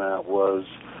around that was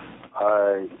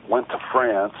I went to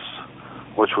France,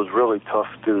 which was really tough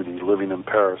duty, living in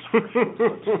Paris,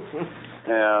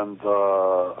 and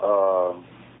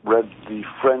read the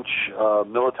French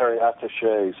military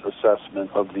attaché's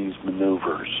assessment of these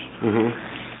maneuvers.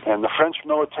 Mm-hmm. And the French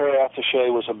military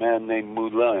attaché was a man named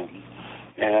Moulin,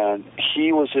 and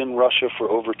he was in Russia for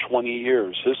over 20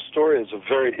 years. His story is a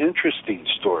very interesting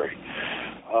story.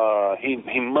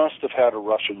 He must have had a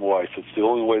Russian wife. It's the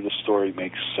only way the story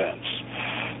makes sense,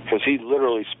 because he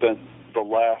literally spent the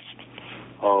last,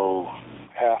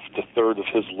 half to third of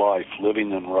his life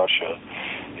living in Russia.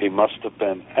 He must have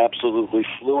been absolutely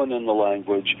fluent in the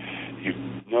language. You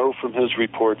know from his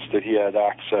reports that he had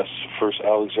access first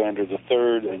Alexander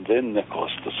III and then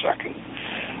Nicholas II.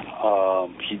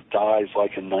 He dies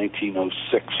like in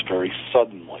 1906 very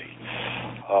suddenly.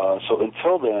 So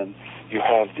until then, you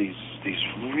have these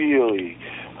really,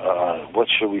 what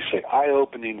shall we say,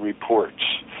 eye-opening reports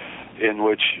in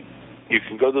which you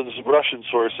can go to the Russian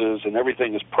sources and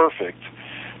everything is perfect,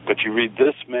 but you read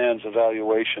this man's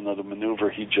evaluation of the maneuver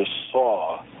he just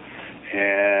saw,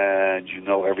 and you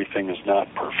know everything is not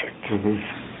perfect.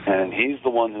 Mm-hmm. And he's the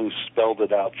one who spelled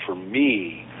it out for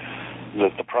me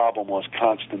that the problem was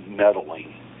constant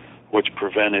meddling, which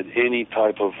prevented any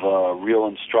type of real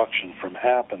instruction from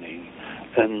happening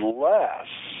unless,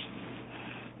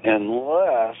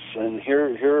 and here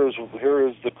is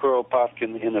the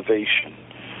Kuropatkin innovation.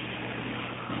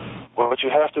 What you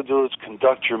have to do is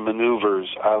conduct your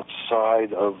maneuvers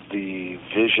outside of the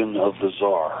vision of the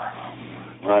Tsar.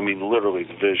 I mean, literally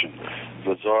the vision.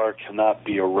 The Tsar cannot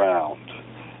be around.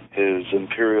 His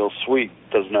imperial suite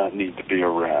does not need to be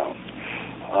around.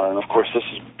 And of course, this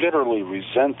is bitterly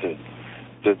resented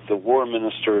that the war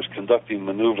minister is conducting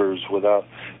maneuvers without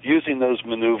using those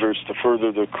maneuvers to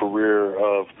further the career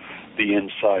of the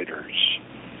insiders.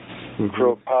 Mm-hmm.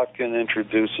 Kuropatkin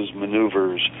introduces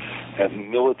maneuvers at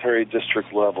military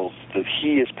district levels that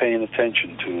he is paying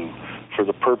attention to for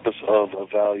the purpose of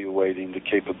evaluating the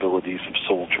capabilities of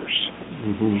soldiers.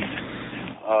 Mm-hmm.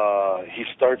 He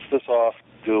starts this off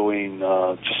doing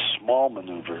just small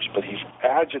maneuvers, but he's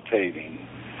agitating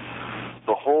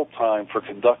the whole time for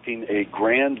conducting a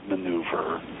grand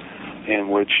maneuver in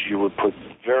which you would put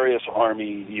various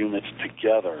army units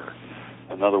together.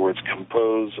 In other words,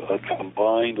 compose a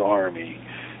combined army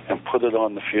and put it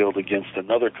on the field against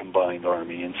another combined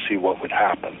army and see what would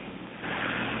happen.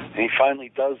 And he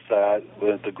finally does that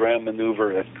with the grand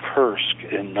maneuver at Kursk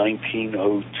in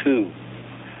 1902.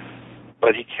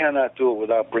 But he cannot do it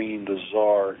without bringing the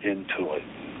Tsar into it.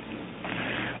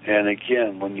 And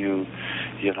again, when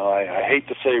I hate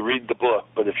to say read the book,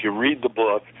 but if you read the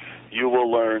book, you will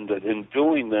learn that in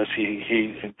doing this,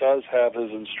 he does have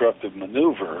his instructive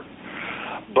maneuver,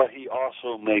 but he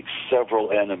also makes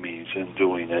several enemies in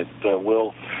doing it that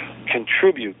will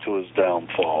contribute to his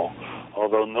downfall,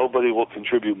 although nobody will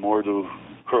contribute more to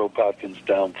Kuropatkin's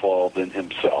downfall than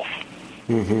himself.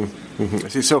 Mm-hmm. Mm-hmm. I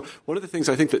see. So one of the things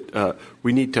I think that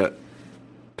we need to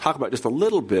talk about just a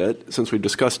little bit, since we've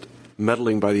discussed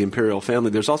meddling by the imperial family,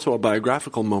 there's also a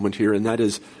biographical moment here, and that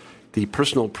is the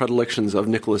personal predilections of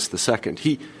Nicholas II.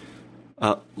 He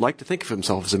liked to think of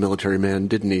himself as a military man,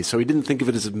 didn't he? So he didn't think of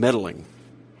it as meddling.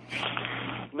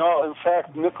 No, in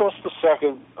fact, Nicholas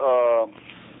II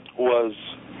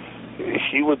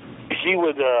he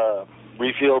would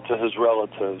reveal to his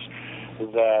relatives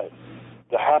that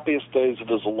the happiest days of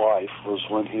his life was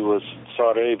when he was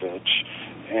Tsarevich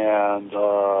and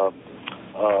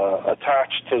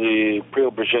attached to the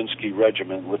Preobrazhensky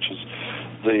Regiment, which is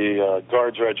the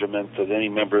guards regiment that any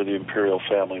member of the imperial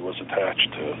family was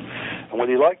attached to. And what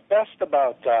he liked best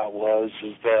about that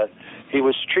is that he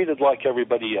was treated like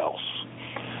everybody else.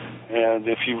 And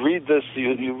if you read this,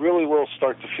 you really will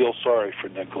start to feel sorry for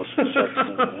Nicholas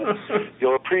II.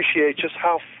 You'll appreciate just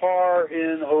how far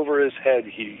in over his head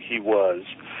he was.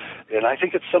 And I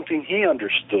think it's something he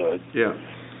understood. Yeah.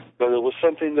 But it was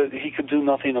something that he could do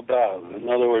nothing about. In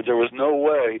other words, there was no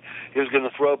way he was going to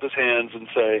throw up his hands and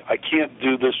say, I can't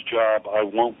do this job, I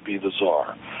won't be the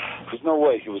Tsar. There's no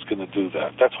way he was going to do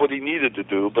that. That's what he needed to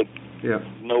do, but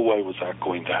no way was that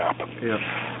going to happen.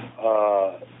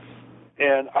 Yeah.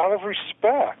 And out of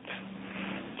respect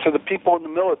to the people in the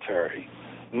military,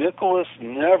 Nicholas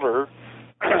never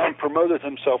promoted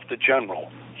himself to general.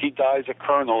 He dies a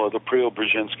colonel of the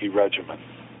Preobrazhensky Regiment.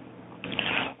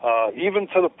 Even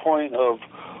to the point of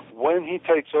when he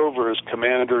takes over as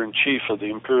commander-in-chief of the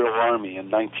Imperial Army in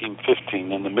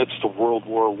 1915 in the midst of World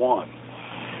War I,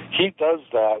 he does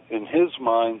that, in his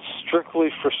mind, strictly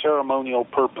for ceremonial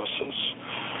purposes.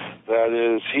 That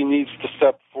is, he needs to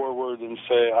step forward and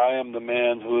say, I am the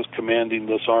man who is commanding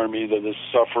this army that is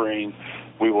suffering.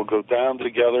 We will go down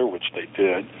together, which they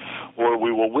did, or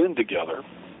we will win together.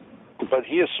 But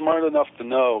he is smart enough to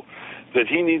know that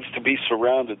he needs to be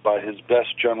surrounded by his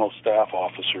best general staff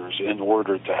officers in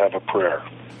order to have a prayer,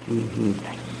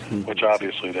 which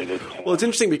obviously they didn't have. Well, it's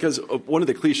interesting because one of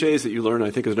the cliches that you learn, I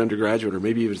think, as an undergraduate or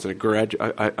maybe even as a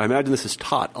graduate, I imagine this is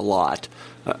taught a lot.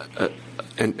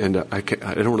 And I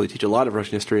don't really teach a lot of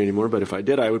Russian history anymore, but if I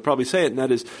did, I would probably say it, and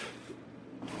that is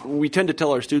we tend to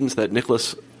tell our students that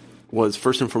Nicholas was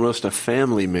first and foremost a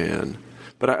family man.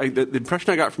 But the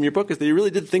impression I got from your book is that he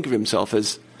really did think of himself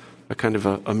as a kind of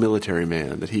a military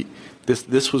man, that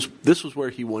this was where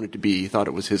he wanted to be. He thought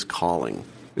it was his calling.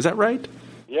 Is that right?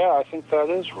 Yeah, I think that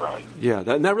is right. Yeah,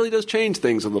 that really does change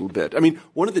things a little bit. I mean,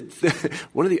 one of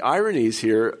the ironies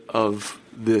here of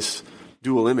this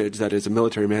dual image, that is a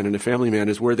military man and a family man,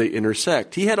 is where they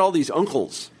intersect. He had all these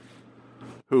uncles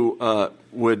who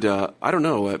would, I don't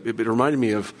know, it reminded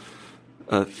me of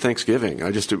Thanksgiving.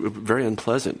 Very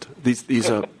unpleasant.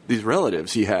 These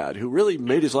relatives he had who really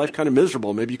made his life kind of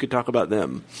miserable. Maybe you could talk about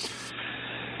them.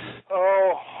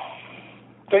 Oh,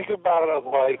 think about it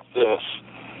like this.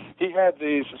 He had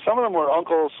these, some of them were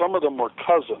uncles, some of them were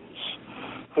cousins,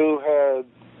 who had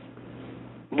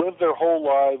lived their whole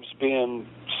lives being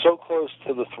so close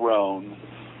to the throne,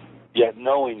 yet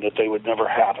knowing that they would never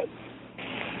have it.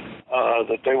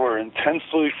 That they were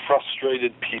intensely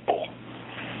frustrated people.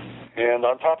 And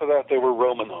on top of that, they were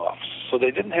Romanovs, so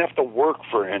they didn't have to work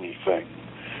for anything.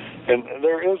 And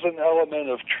there is an element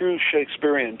of true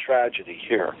Shakespearean tragedy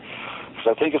here.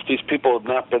 Because I think if these people had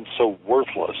not been so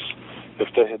worthless, if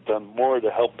they had done more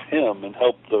to help him and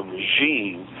help the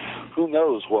regime, who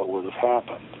knows what would have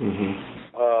happened. Mm-hmm.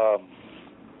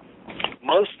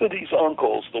 Most of these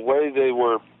uncles, the way they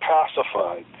were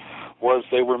pacified was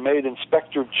they were made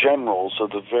inspector generals of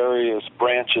the various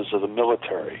branches of the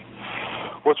military,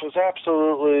 which was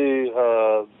absolutely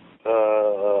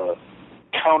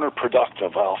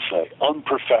counterproductive, I'll say,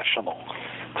 unprofessional,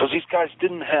 because these guys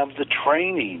didn't have the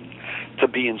training to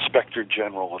be inspector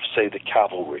general of, say, the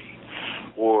cavalry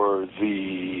or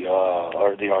the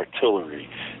artillery.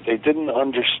 They didn't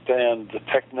understand the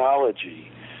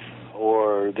technology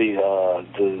or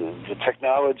the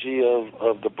technology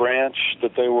of the branch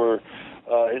that they were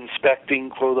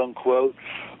inspecting, quote unquote,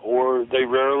 or they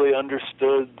rarely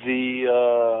understood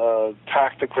the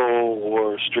tactical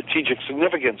or strategic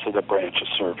significance of the branch's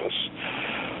service.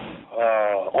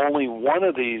 Only one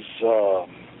of these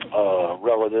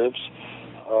relatives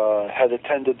had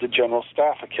attended the General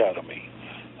Staff Academy,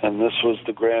 and this was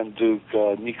the Grand Duke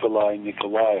Nikolai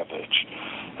Nikolaevich.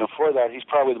 And for that, he's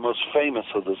probably the most famous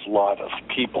of this lot of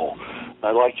people. I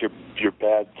like your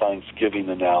bad Thanksgiving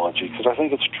analogy, because I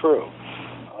think it's true.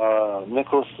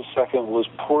 Nicholas II was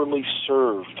poorly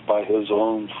served by his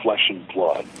own flesh and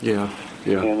blood. Yeah.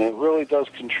 And it really does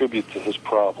contribute to his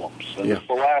problems. And it's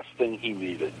the last thing he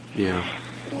needed. Yeah.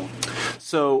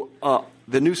 So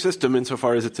the new system,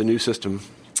 insofar as it's a new system,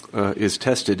 is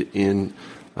tested in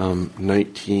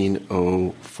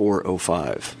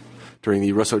 1904-05 during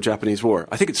the Russo-Japanese War.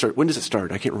 I think it started. When does it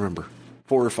start? I can't remember.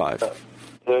 4 or 5?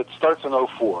 It starts in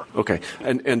 04. Okay.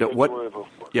 And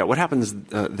what happens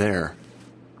there?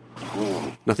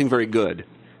 Nothing very good.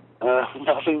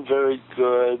 Nothing very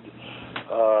good.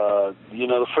 The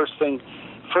first thing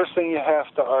you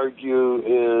have to argue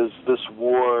is this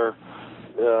war.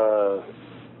 The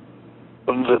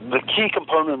key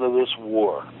component of this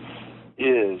war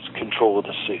is control of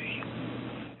the sea,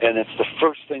 and it's the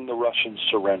first thing the Russians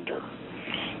surrender.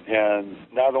 And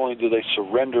not only do they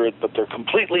surrender it, but they're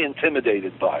completely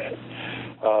intimidated by it,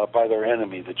 by their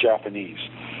enemy, the Japanese.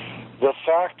 The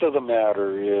fact of the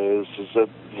matter is that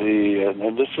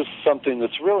and this is something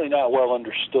that's really not well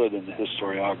understood in the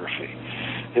historiography,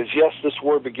 is yes, this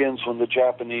war begins when the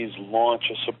Japanese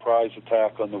launch a surprise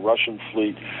attack on the Russian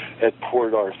fleet at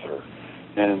Port Arthur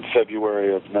in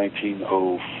February of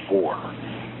 1904.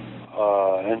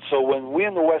 And so when we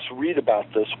in the West read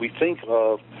about this, we think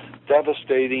of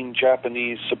devastating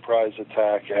Japanese surprise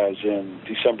attack as in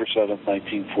December 7th,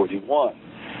 1941.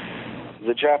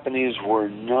 The Japanese were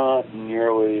not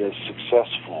nearly as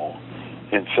successful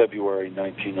in February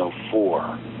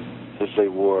 1904 as they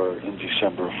were in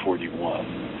December of 41.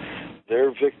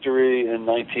 Their victory in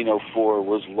 1904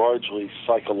 was largely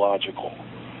psychological.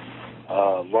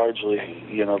 Largely,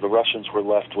 the Russians were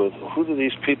left with, who do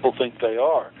these people think they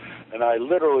are? And I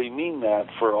literally mean that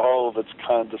for all of its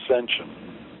condescension.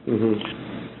 Mm-hmm.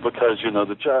 Because,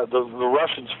 the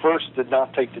Russians first did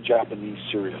not take the Japanese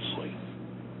seriously.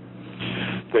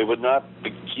 They would not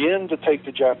begin to take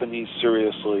the Japanese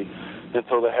seriously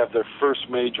until they have their first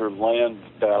major land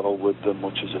battle with them,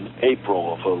 which is in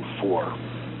April of 04.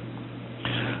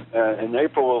 In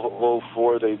April of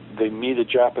 04, they meet a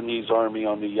Japanese army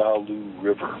on the Yalu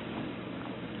River.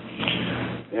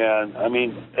 And,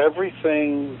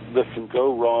 everything that can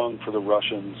go wrong for the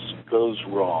Russians goes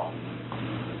wrong.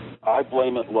 I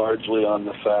blame it largely on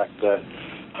the fact that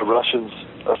the Russians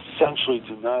essentially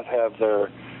do not have their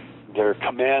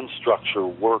command structure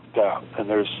worked out, and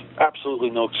there's absolutely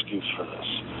no excuse for this.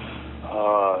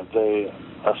 They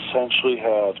essentially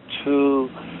have 2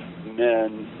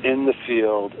 men in the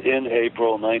field in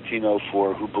April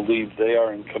 1904 who believe they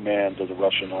are in command of the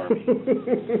Russian army.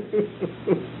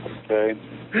 Okay?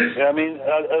 At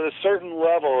a certain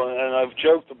level, and I've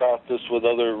joked about this with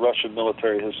other Russian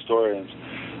military historians,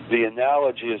 the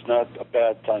analogy is not a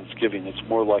bad Thanksgiving, it's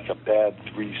more like a bad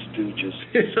Three Stooges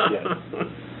skit.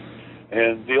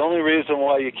 And the only reason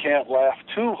why you can't laugh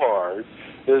too hard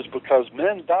is because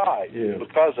men died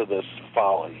because of this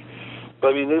folly.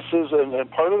 But this is, and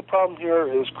part of the problem here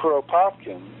is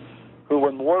Kuropatkin, who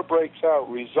when war breaks out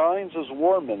resigns as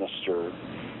war minister,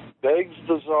 begs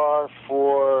the Tsar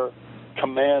for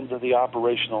command of the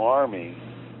operational army,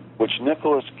 which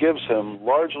Nicholas gives him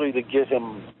largely to get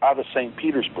him out of St.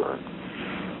 Petersburg,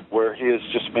 where he has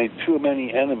just made too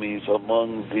many enemies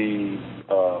among the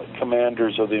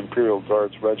commanders of the Imperial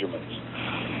Guards regiments.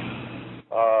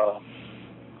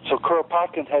 So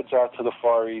Kuropatkin heads out to the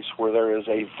Far East, where there is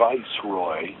a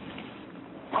viceroy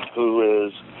who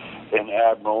is an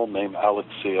admiral named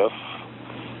Alexeyev.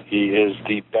 He is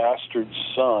the bastard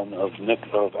son of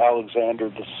Alexander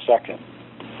II.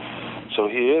 So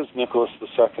he is Nicholas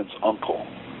II's uncle.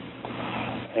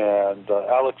 And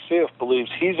Alexeyev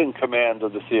believes he's in command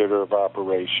of the theater of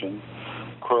operation.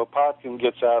 Kuropatkin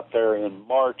gets out there in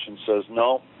March and says,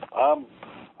 no, I'm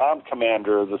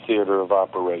commander of the theater of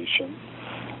operation.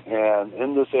 And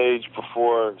in this age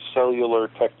before cellular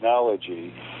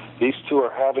technology, these two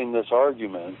are having this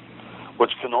argument,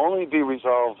 which can only be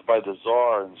resolved by the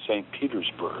Tsar in St.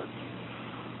 Petersburg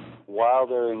while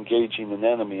they're engaging an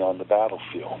enemy on the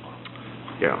battlefield.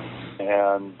 Yeah.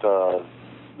 And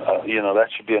that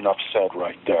should be enough said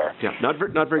right there. Yeah, not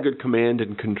very good command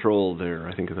and control there.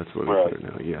 I think that's what we put it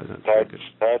now. Yeah,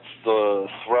 that's the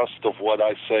thrust of what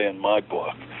I say in my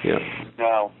book. Yeah.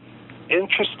 Now,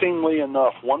 interestingly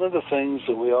enough, one of the things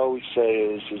that we always say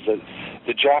is that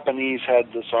the Japanese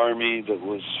had this army that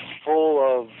was full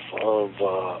of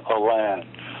elan,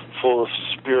 full of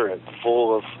spirit,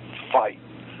 full of fight,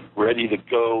 ready to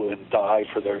go and die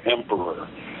for their emperor.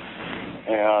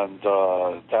 And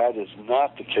that is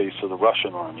not the case of the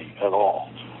Russian army at all.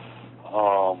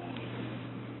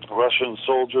 Russian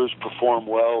soldiers perform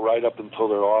well right up until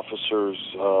their officers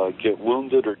get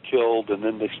wounded or killed, and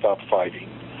then they stop fighting.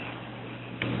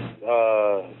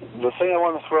 The thing I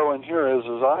want to throw in here is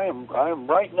I am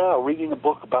right now reading a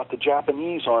book about the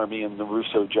Japanese army in the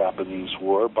Russo-Japanese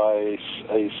War by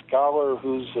a scholar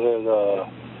who's at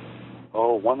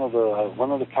one of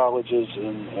the colleges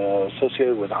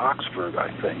associated with Oxford, I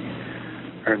think.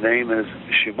 Her name is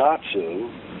Shimatsu,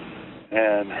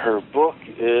 and her book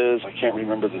is, I can't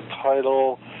remember the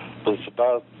title, but it's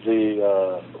about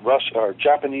the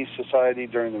Japanese society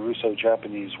during the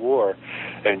Russo-Japanese War,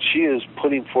 and she is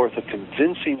putting forth a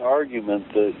convincing argument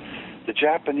that the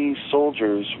Japanese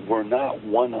soldiers were not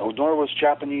nor was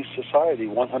Japanese society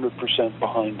 100%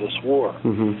 behind this war.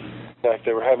 Mm-hmm. In fact,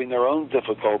 they were having their own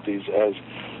difficulties as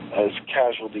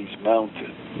casualties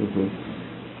mounted. Mm-hmm.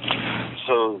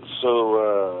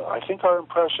 So I think our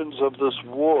impressions of this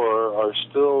war are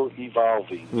still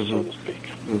evolving, so to speak.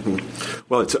 Mm-hmm.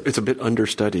 Well, it's a bit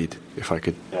understudied, if I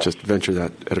could just venture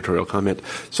that editorial comment.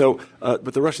 So,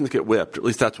 but the Russians get whipped. At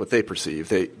least that's what they perceive.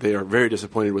 They are very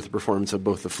disappointed with the performance of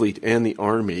both the fleet and the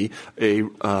army.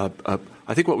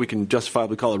 I think what we can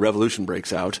justifiably call a revolution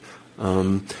breaks out.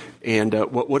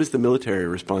 What is the military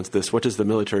response to this? What does the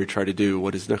military try to do?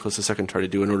 What does Nicholas II try to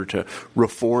do in order to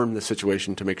reform the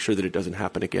situation to make sure that it doesn't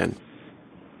happen again?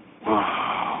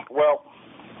 Well,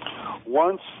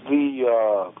 once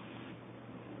the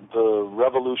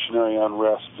revolutionary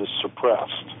unrest is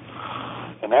suppressed,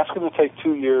 and that's going to take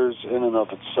 2 years in and of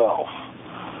itself,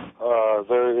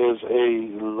 there is a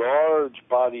large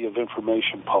body of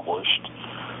information published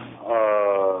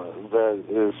that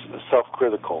is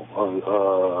self-critical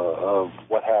of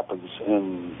what happens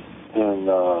in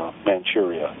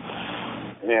Manchuria.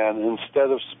 And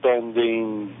instead of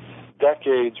spending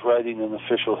decades writing an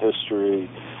official history,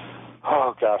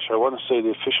 I want to say the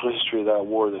official history of that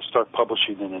war, they start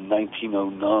publishing it in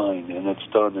 1909, and it's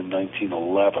done in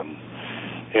 1911.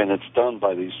 And it's done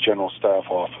by these general staff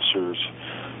officers.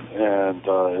 And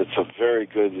it's a very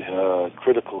good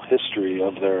critical history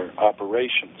of their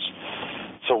operations.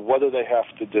 So what do they have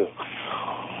to do?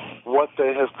 What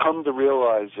they have come to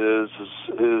realize is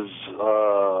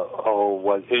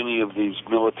what any of these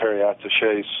military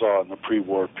attachés saw in the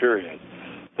pre-war period.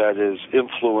 That is,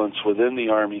 influence within the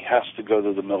army has to go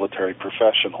to the military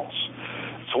professionals.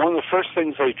 So one of the first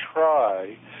things they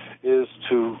try is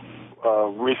to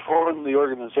reform the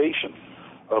organization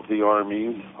of the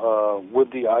army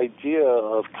with the idea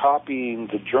of copying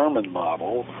the German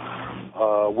model,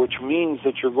 which means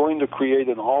that you're going to create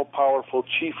an all-powerful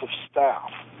chief of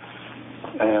staff.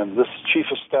 And this chief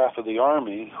of staff of the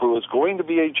army, who is going to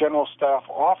be a general staff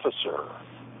officer,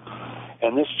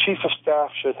 and this chief of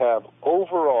staff should have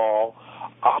overall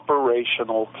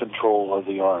operational control of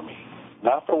the army.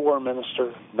 Not the war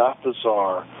minister, not the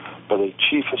czar, but a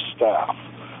chief of staff.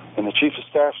 And the chief of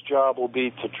staff's job will be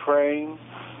to train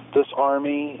this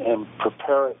army and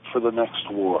prepare it for the next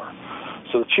war.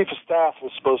 So the chief of staff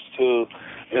was supposed to,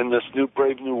 in this new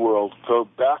brave new world, go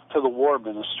back to the war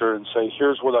minister and say,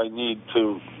 here's what I need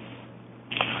to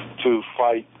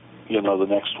fight, the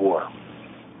next war.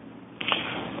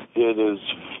 It is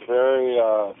very,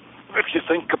 if you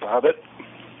think about it,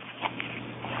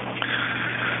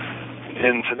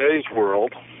 in today's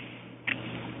world,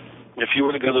 if you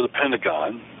were to go to the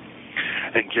Pentagon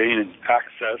and gain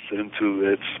access into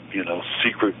its,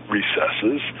 secret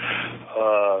recesses,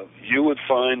 you would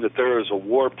find that there is a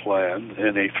war plan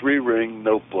in a 3-ring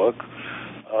notebook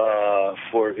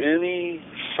for any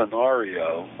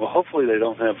scenario. Well, hopefully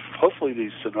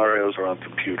these scenarios are on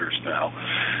computers now.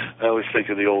 I always think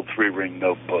of the old 3-ring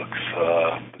notebooks.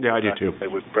 Yeah, I do too. They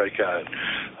would break out.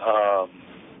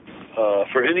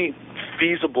 For any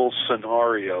feasible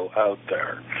scenario out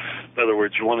there. In other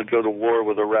words, you want to go to war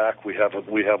with Iraq, we have a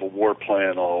war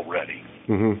plan already.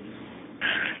 Mm-hmm.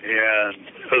 And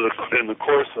in the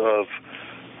course of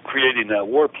creating that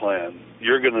war plan,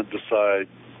 you're going to decide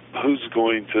who's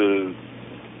going to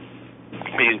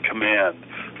be in command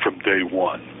from day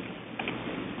one.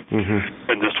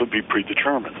 Mm-hmm. And this would be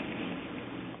predetermined.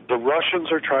 The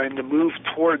Russians are trying to move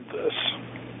toward this.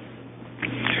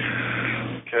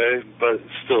 okay, but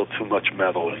still too much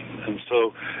meddling. And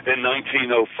so in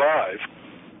 1905,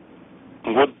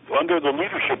 under the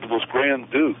leadership of this Grand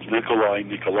Duke, Nikolai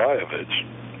Nikolaevich,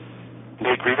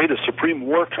 they create a Supreme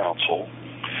War Council,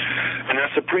 and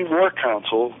that Supreme War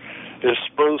Council is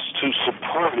supposed to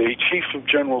support a Chief of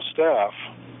General Staff,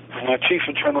 and that Chief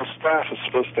of General Staff is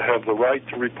supposed to have the right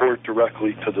to report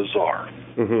directly to the Tsar.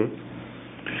 Mm-hmm.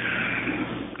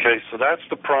 Okay, so that's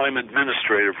the prime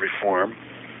administrative reform,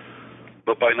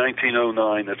 but by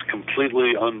 1909 it's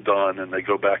completely undone and they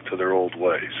go back to their old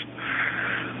ways.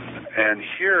 And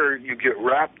here you get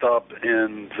wrapped up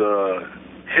in the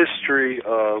history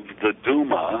of the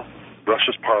Duma,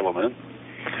 Russia's parliament,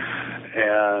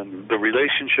 and the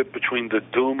relationship between the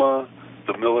Duma,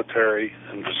 the military,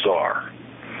 and the Tsar.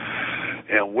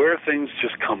 And where things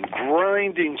just come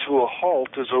grinding to a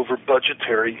halt is over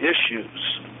budgetary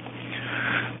issues.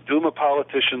 Duma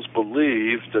politicians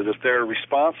believe that if they're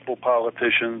responsible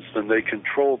politicians, then they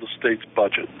control the state's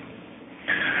budget,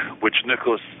 which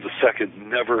Nicholas II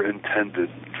never intended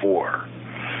for.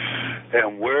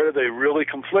 And where they really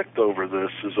conflict over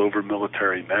this is over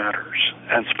military matters.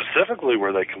 And specifically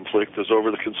where they conflict is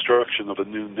over the construction of a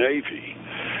new navy.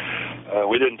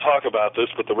 We didn't talk about this,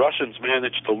 but the Russians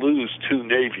managed to lose 2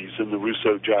 navies in the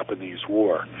Russo-Japanese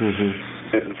War. Mm-hmm.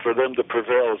 And for them to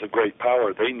prevail as a great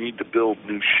power, they need to build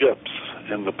new ships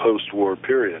in the post-war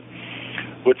period,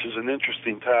 which is an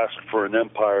interesting task for an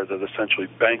empire that essentially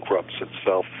bankrupts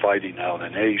itself fighting out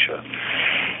in Asia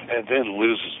and then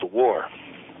loses the war.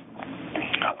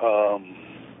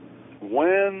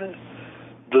 When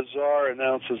the Tsar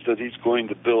announces that he's going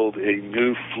to build a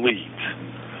new fleet,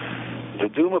 the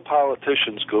Duma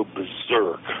politicians go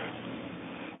berserk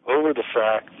over the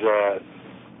fact that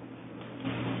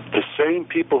the same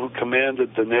people who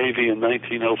commanded the Navy in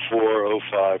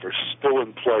 1904-05 are still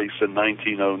in place in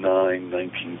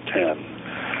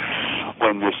 1909-1910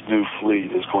 when this new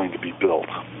fleet is going to be built.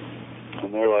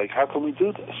 And they're like, how can we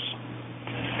do this?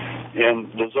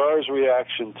 And the Tsar's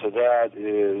reaction to that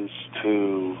is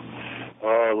to,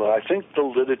 I think the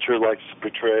literature likes to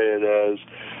portray it as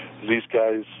these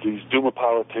guys, these Duma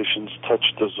politicians,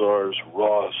 touched the Tsar's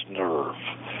rawest nerve.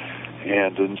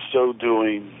 And in so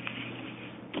doing,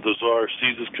 the Tsar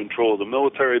seizes control of the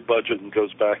military budget and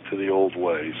goes back to the old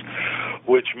ways,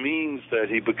 which means that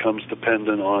he becomes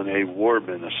dependent on a war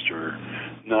minister,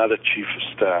 not a chief of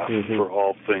staff, for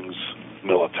all things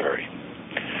military.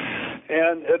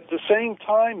 And at the same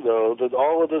time, though, that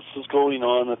all of this is going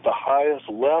on at the highest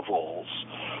levels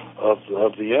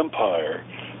of the empire,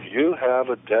 you have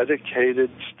a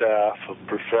dedicated staff of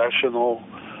professional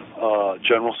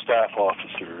general staff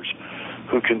officers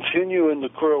who continue in the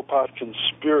Kuropatkin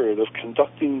spirit of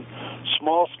conducting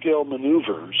small-scale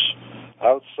maneuvers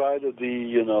outside of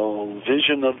the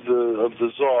vision of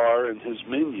the Tsar and his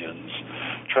minions,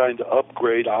 trying to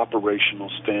upgrade operational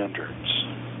standards.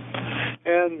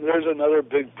 And there's another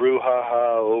big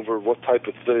brouhaha over what type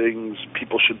of things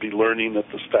people should be learning at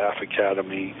the Staff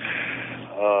Academy.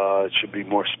 It should be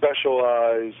more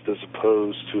specialized as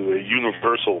opposed to a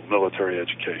universal military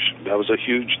education. That was a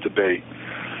huge debate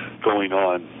going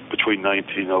on between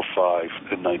 1905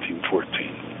 and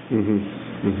 1914.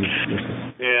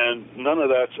 And none of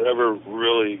that's ever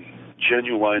really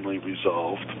genuinely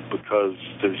resolved because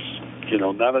there's,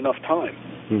 not enough time.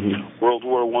 World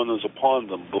War I is upon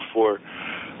them before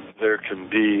there can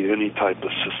be any type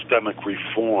of systemic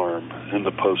reform in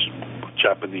the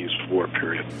post-Japanese War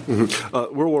period.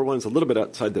 World War I is a little bit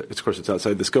outside it's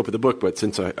outside the scope of the book, but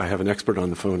since I have an expert on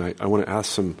the phone, I want to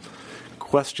ask some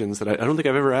questions that I don't think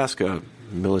I've ever asked a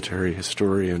military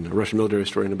historian, a Russian military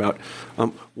historian about.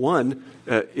 One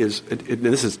is,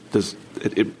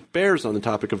 it bears on the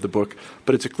topic of the book,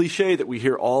 but it's a cliche that we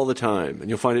hear all the time, and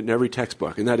you'll find it in every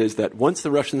textbook, and that is that once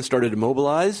the Russians started to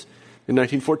mobilize in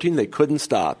 1914, they couldn't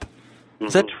stop.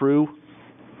 Is that true?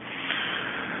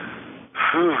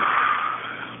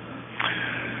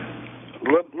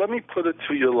 Let me put it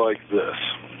to you like this.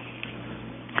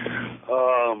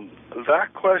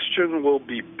 That question will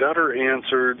be better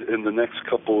answered in the next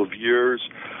couple of years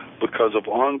because of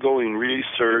ongoing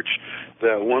research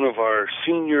that one of our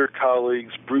senior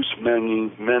colleagues, Bruce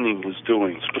Menning, was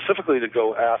doing, specifically to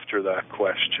go after that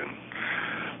question.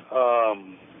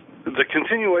 The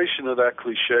continuation of that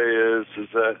cliche is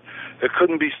that it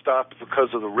couldn't be stopped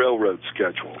because of the railroad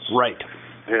schedules. Right.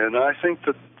 And I think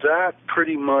that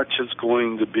pretty much is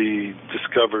going to be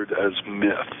discovered as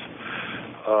myth.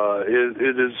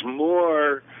 It is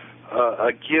more,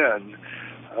 again,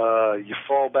 you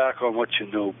fall back on what you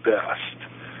know best,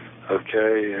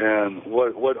 okay? And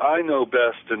what I know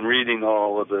best in reading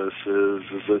all of this is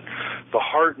that the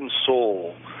heart and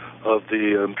soul of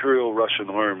the Imperial Russian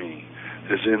Army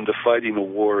is into fighting a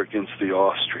war against the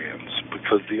Austrians,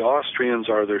 because the Austrians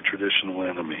are their traditional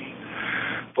enemy.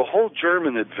 The whole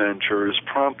German adventure is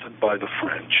prompted by the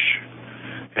French.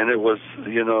 And it was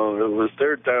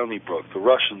their Donnybrook, the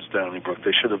Russians' Donnybrook.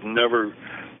 They should have never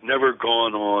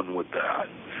gone on with that.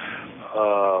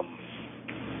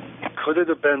 Could it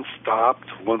have been stopped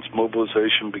once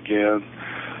mobilization began?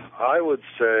 I would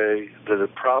say that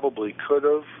it probably could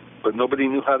have, but nobody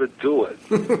knew how to do it.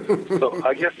 So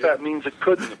I guess that means it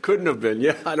couldn't have. Couldn't have been.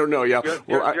 Yeah, I don't know. Yeah. Do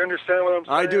you understand what I'm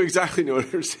saying? I do exactly know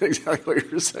exactly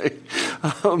what you're saying.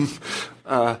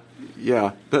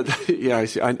 Yeah, I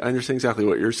see. I understand exactly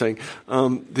what you're saying.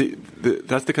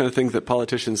 That's the kind of thing that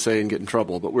politicians say and get in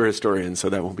trouble, but we're historians, so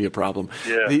that won't be a problem.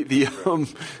 Yeah.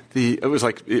 It was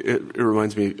like it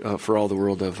reminds me for all the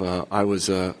world of I was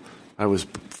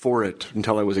for it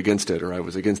until I was against it, or I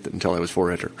was against it until I was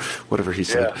for it, or whatever he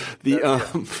said. Yeah.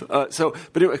 But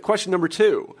anyway, question number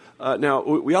 2. Now,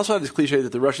 we also have this cliche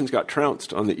that the Russians got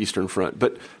trounced on the Eastern Front,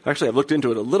 but actually I've looked into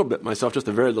it a little bit myself, just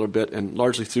a very little bit, and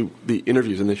largely through the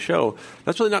interviews in this show.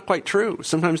 That's really not quite true.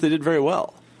 Sometimes they did very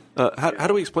well. How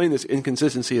do we explain this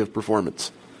inconsistency of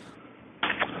performance?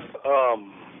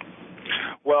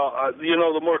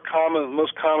 The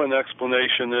most common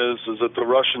explanation is that the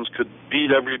Russians could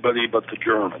beat everybody but the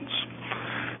Germans.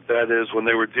 That is, when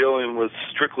they were dealing with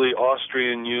strictly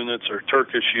Austrian units or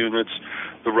Turkish units,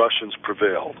 the Russians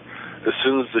prevailed. As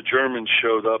soon as the Germans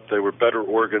showed up, they were better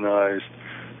organized,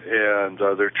 and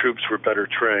their troops were better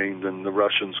trained, and the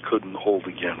Russians couldn't hold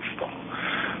against them.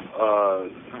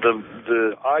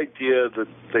 The idea that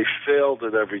they failed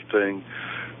at everything,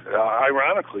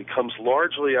 ironically, comes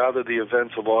largely out of the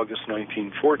events of August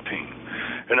 1914.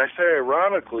 And I say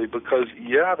ironically because,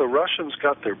 the Russians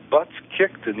got their butts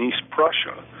kicked in East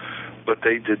Prussia, but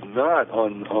they did not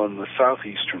on the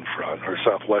southeastern front or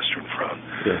southwestern front,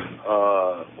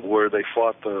 where they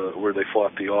fought the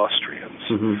Austrians.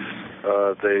 Mm-hmm.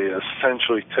 They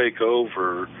essentially take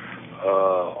over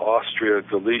Austria,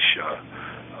 Galicia,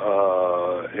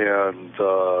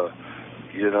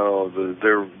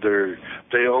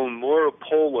 they own more of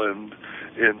Poland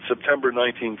in September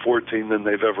 1914 than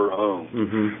they've ever owned.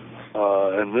 Mm-hmm.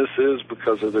 And this is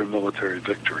because of their military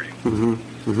victory. Mm-hmm.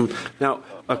 Mm-hmm. Now,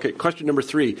 okay, question number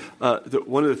 3.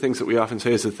 One of the things that we often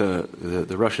say is that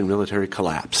the Russian military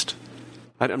collapsed.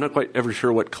 I'm not quite ever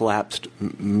sure what collapsed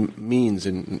means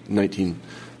in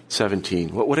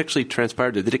 1917. What actually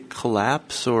transpired? Did it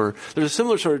collapse? Or there's a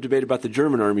similar sort of debate about the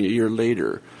German army a year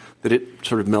later, that it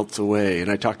sort of melts away.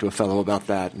 And I talked to a fellow about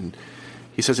that, and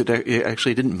he says it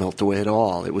actually didn't melt away at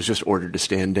all. It was just ordered to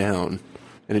stand down,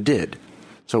 and it did.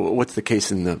 So what's the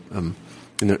case in the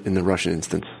Russian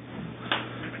instance?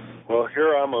 Well,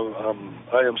 here I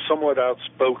am somewhat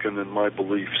outspoken in my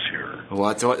beliefs here.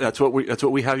 Well, that's what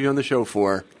we have you on the show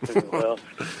for. Well,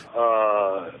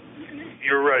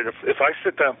 you're right. If I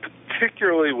sit down,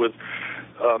 particularly with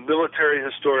military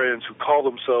historians who call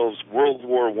themselves World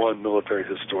War I military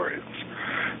historians,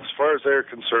 as far as they're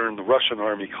concerned, the Russian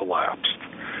army collapsed.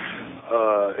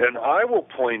 And I will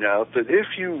point out that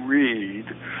if you read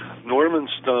Norman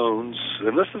Stone's,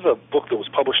 and this is a book that was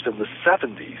published in the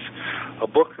 70s, a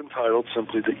book entitled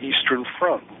simply The Eastern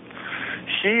Front,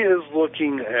 he is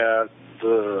looking at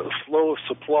the flow of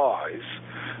supplies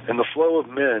and the flow of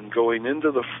men going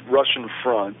into the Russian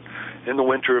front in the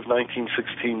winter of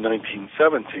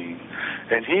 1916-1917,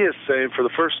 and he is saying for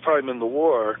the first time in the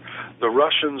war, the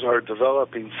Russians are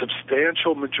developing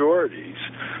substantial majorities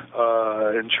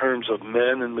in terms of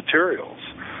men and materials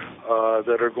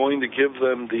that are going to give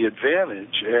them the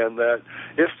advantage, and that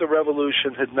if the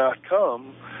revolution had not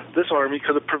come, this army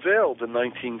could have prevailed in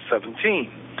 1917.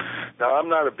 Now, I'm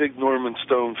not a big Norman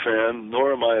Stone fan,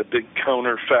 nor am I a big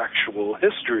counterfactual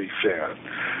history fan,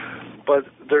 but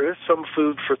there is some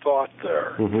food for thought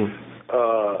there. Mm-hmm.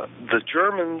 The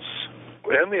Germans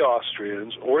and the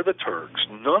Austrians or the Turks,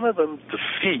 none of them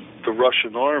defeat the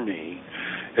Russian army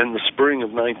in the spring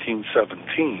of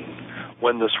 1917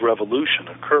 when this revolution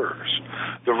occurs.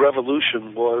 The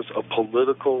revolution was a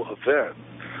political event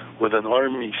with an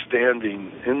army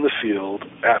standing in the field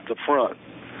at the front.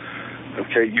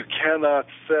 Okay, you cannot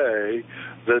say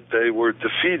that they were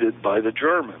defeated by the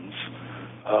Germans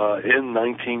in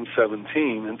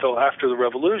 1917 until after the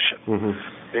revolution. Mm-hmm.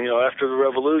 And, after the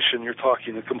revolution, you're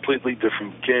talking a completely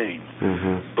different game,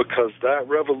 mm-hmm. because that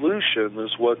revolution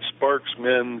is what sparks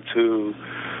men to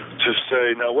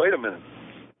say, now wait a minute,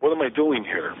 what am I doing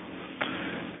here?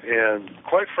 And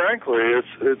quite frankly,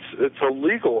 it's a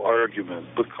legal argument,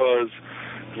 because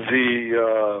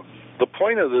the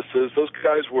point of this is those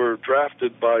guys were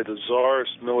drafted by the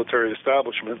Tsarist military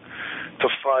establishment to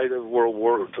fight a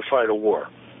war.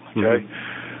 Okay,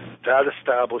 that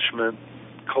establishment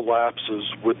collapses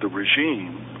with the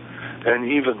regime, and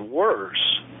even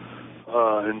worse,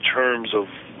 in terms of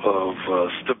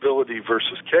stability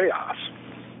versus chaos,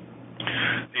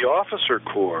 the officer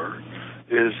corps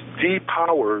is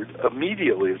depowered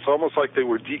immediately. It's almost like they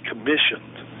were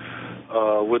decommissioned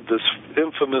with this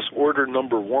infamous Order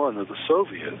Number 1 of the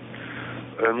Soviet,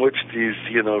 in which these,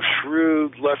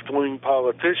 shrewd left-wing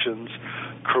politicians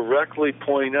correctly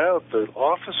point out that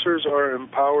officers are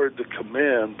empowered to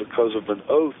command because of an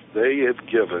oath they have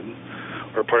taken,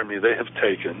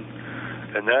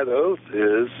 and that oath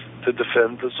is to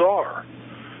defend the Tsar.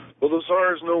 Well, the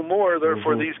Tsar is no more,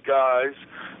 therefore these guys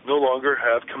no longer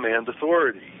have command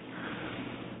authority.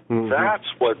 That's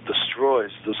what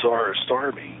destroys the Tsarist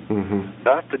army,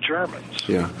 not the Germans.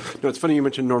 Yeah. No, it's funny you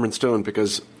mentioned Norman Stone,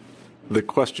 because the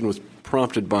question was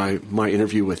prompted by my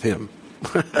interview with him.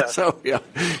 So yeah,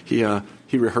 he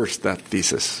rehearsed that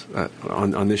thesis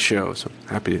on this show. So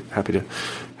happy to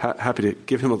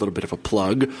give him a little bit of a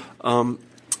plug.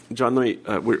 John, let me.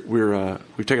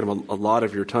 We've taken up a lot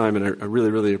of your time, and I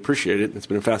really, really appreciate it. It's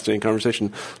been a fascinating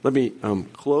conversation. Let me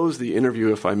close the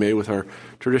interview, if I may, with our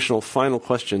traditional final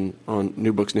question on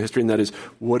New Books in History, and that is,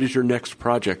 what is your next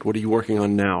project? What are you working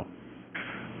on now?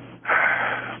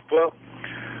 Well,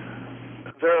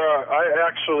 I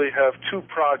actually have two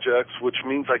projects, which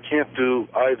means I can't do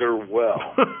either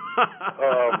well.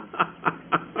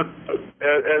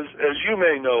 As you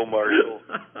may know, Marshall,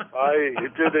 I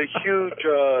did a huge,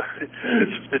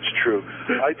 it's true,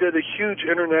 I did a huge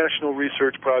international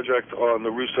research project on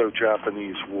the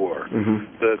Russo-Japanese War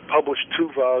that published 2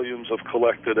 volumes of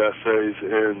collected essays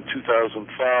in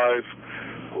 2005.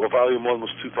 Well, Volume 1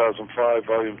 was 2005,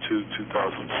 Volume 2,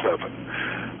 2007.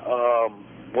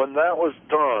 When that was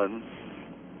done,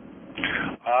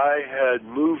 I had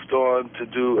moved on to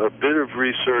do a bit of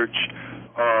research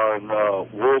on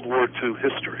World War II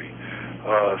history.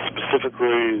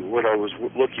 Specifically, what I was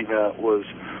looking at was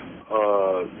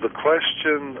the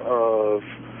question of,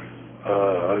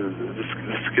 this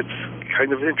gets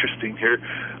kind of interesting here,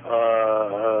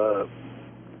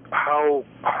 how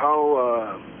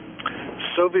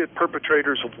Soviet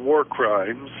perpetrators of war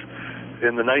crimes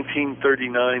in the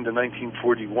 1939 to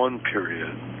 1941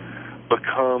 period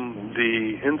become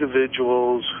the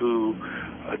individuals who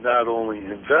not only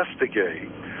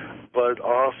investigate, but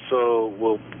also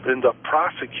will end up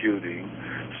prosecuting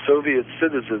Soviet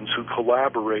citizens who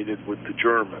collaborated with the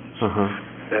Germans,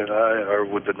 or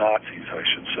with the Nazis, I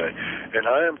should say. And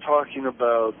I am talking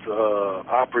about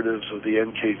operatives of the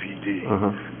NKVD.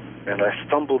 And I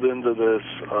stumbled into this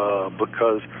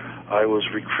because I was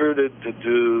recruited to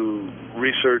do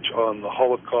research on the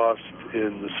Holocaust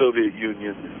in the Soviet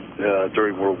Union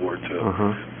during World War II.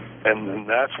 And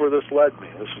that's where this led me.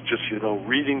 This was just,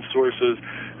 reading sources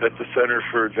at the Center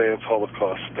for Advanced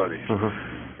Holocaust Studies.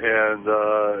 And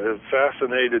it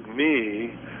fascinated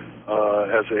me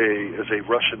as a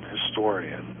Russian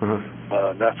historian,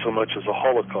 not so much as a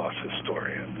Holocaust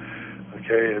historian.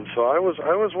 Okay, and so I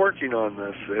was working on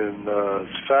this, and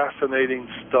it's fascinating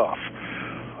stuff.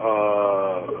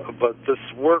 But this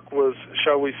work was,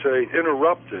 shall we say,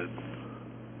 interrupted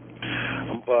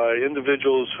by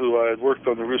individuals who I had worked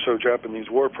on the Russo-Japanese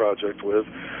War project with,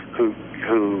 who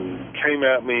came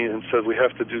at me and said, we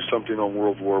have to do something on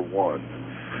World War I.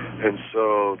 And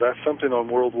so that something on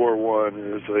World War I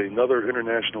is another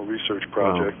international research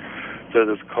project that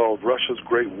is called Russia's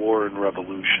Great War and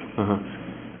Revolution.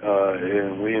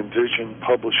 And we envision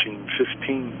publishing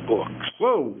 15 books.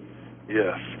 Whoa!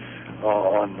 Yes,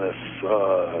 on this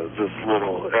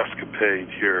little escapade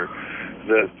here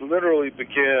that literally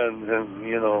began,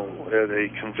 at a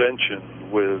convention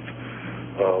with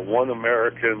one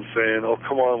American saying, "Oh,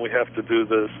 come on, we have to do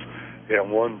this,"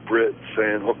 and one Brit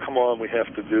saying, "Oh, come on, we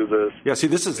have to do this." Yeah, see,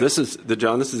 this is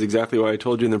John. This is exactly why I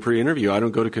told you in the pre-interview I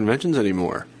don't go to conventions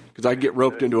anymore, because I'd get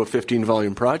roped into a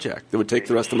 15-volume project that would take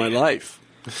the rest of my life.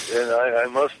 And I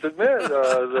must admit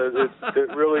that it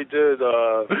really did.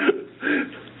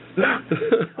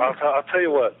 I'll tell you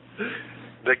what.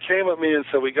 They came at me and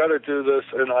said, we got to do this,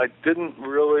 and I didn't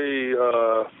really,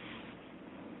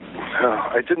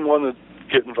 I didn't want to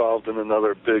get involved in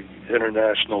another big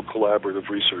international collaborative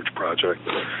research project.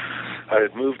 I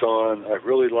had moved on. I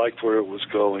really liked where it was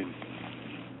going.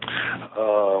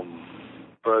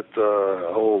 But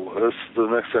the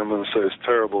next thing I'm going to say is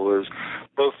terrible, is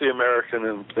both the American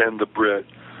and the Brit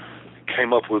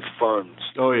came up with funds.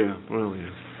 Oh, yeah. Well, yeah.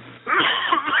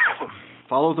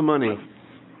 Follow the money.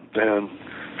 And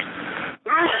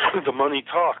the money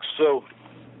talks. So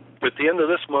at the end of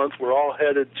this month, we're all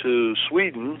headed to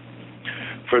Sweden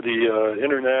for the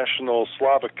International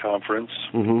Slavic Conference,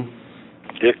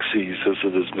 ICSES as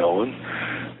it is known,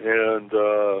 and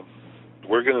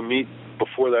we're going to meet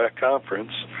before that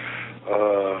conference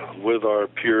with our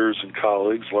peers and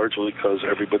colleagues, largely because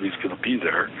everybody's going to be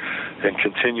there, and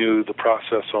continue the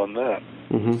process on that.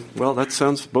 Well,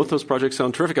 both those projects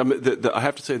sound terrific. I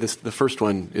have to say the first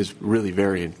one is really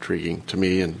very intriguing to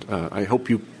me, and I hope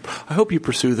you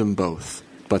pursue them both.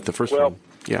 But the first one,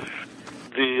 yeah.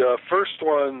 The first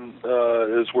one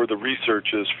is where the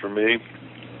research is for me.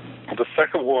 The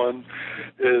second one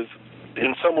is,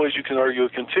 in some ways, you can argue a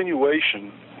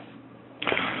continuation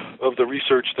of the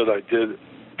research that I did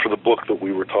for the book that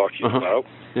we were talking about.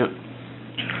 Yeah.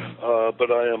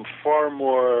 But I am far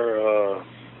more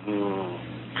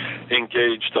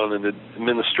engaged on an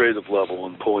administrative level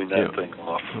in pulling that thing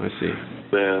off. I see.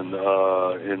 Than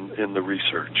in the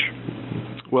research.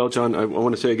 Well, John, I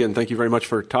want to say again, thank you very much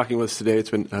for talking with us today. It's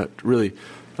been really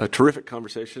a terrific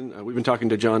conversation. We've been talking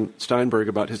to John Steinberg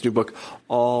about his new book,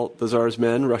 All the Tsar's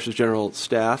Men, Russia's General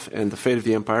Staff, and the Fate of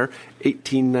the Empire,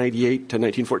 1898 to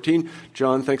 1914.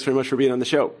 John, thanks very much for being on the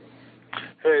show.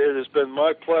 Hey, it has been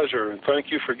my pleasure, and thank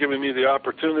you for giving me the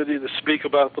opportunity to speak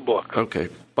about the book. Okay.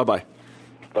 Bye-bye.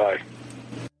 Bye.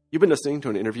 You've been listening to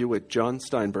an interview with John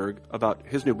Steinberg about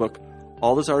his new book,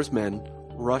 All the Tsar's Men,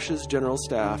 Russia's General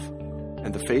Staff,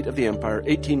 and the Fate of the Empire,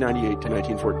 1898 to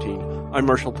 1914. I'm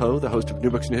Marshall Poe, the host of New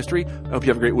Books in History. I hope you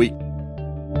have a great week.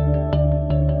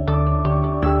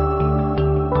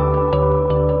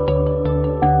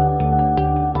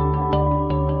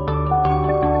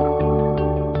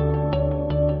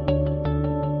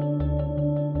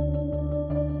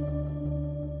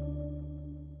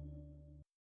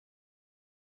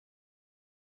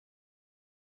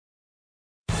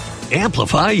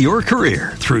 Amplify your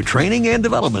career through training and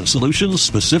development solutions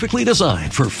specifically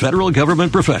designed for federal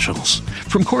government professionals.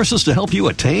 From courses to help you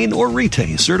attain or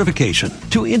retain certification,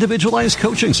 to individualized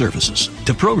coaching services,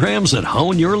 to programs that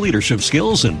hone your leadership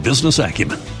skills and business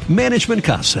acumen, Management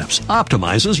Concepts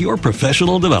optimizes your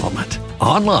professional development.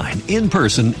 Online, in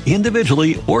person,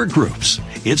 individually, or groups,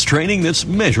 it's training that's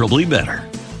measurably better.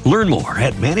 Learn more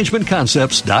at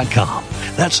managementconcepts.com.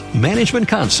 That's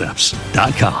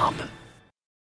managementconcepts.com.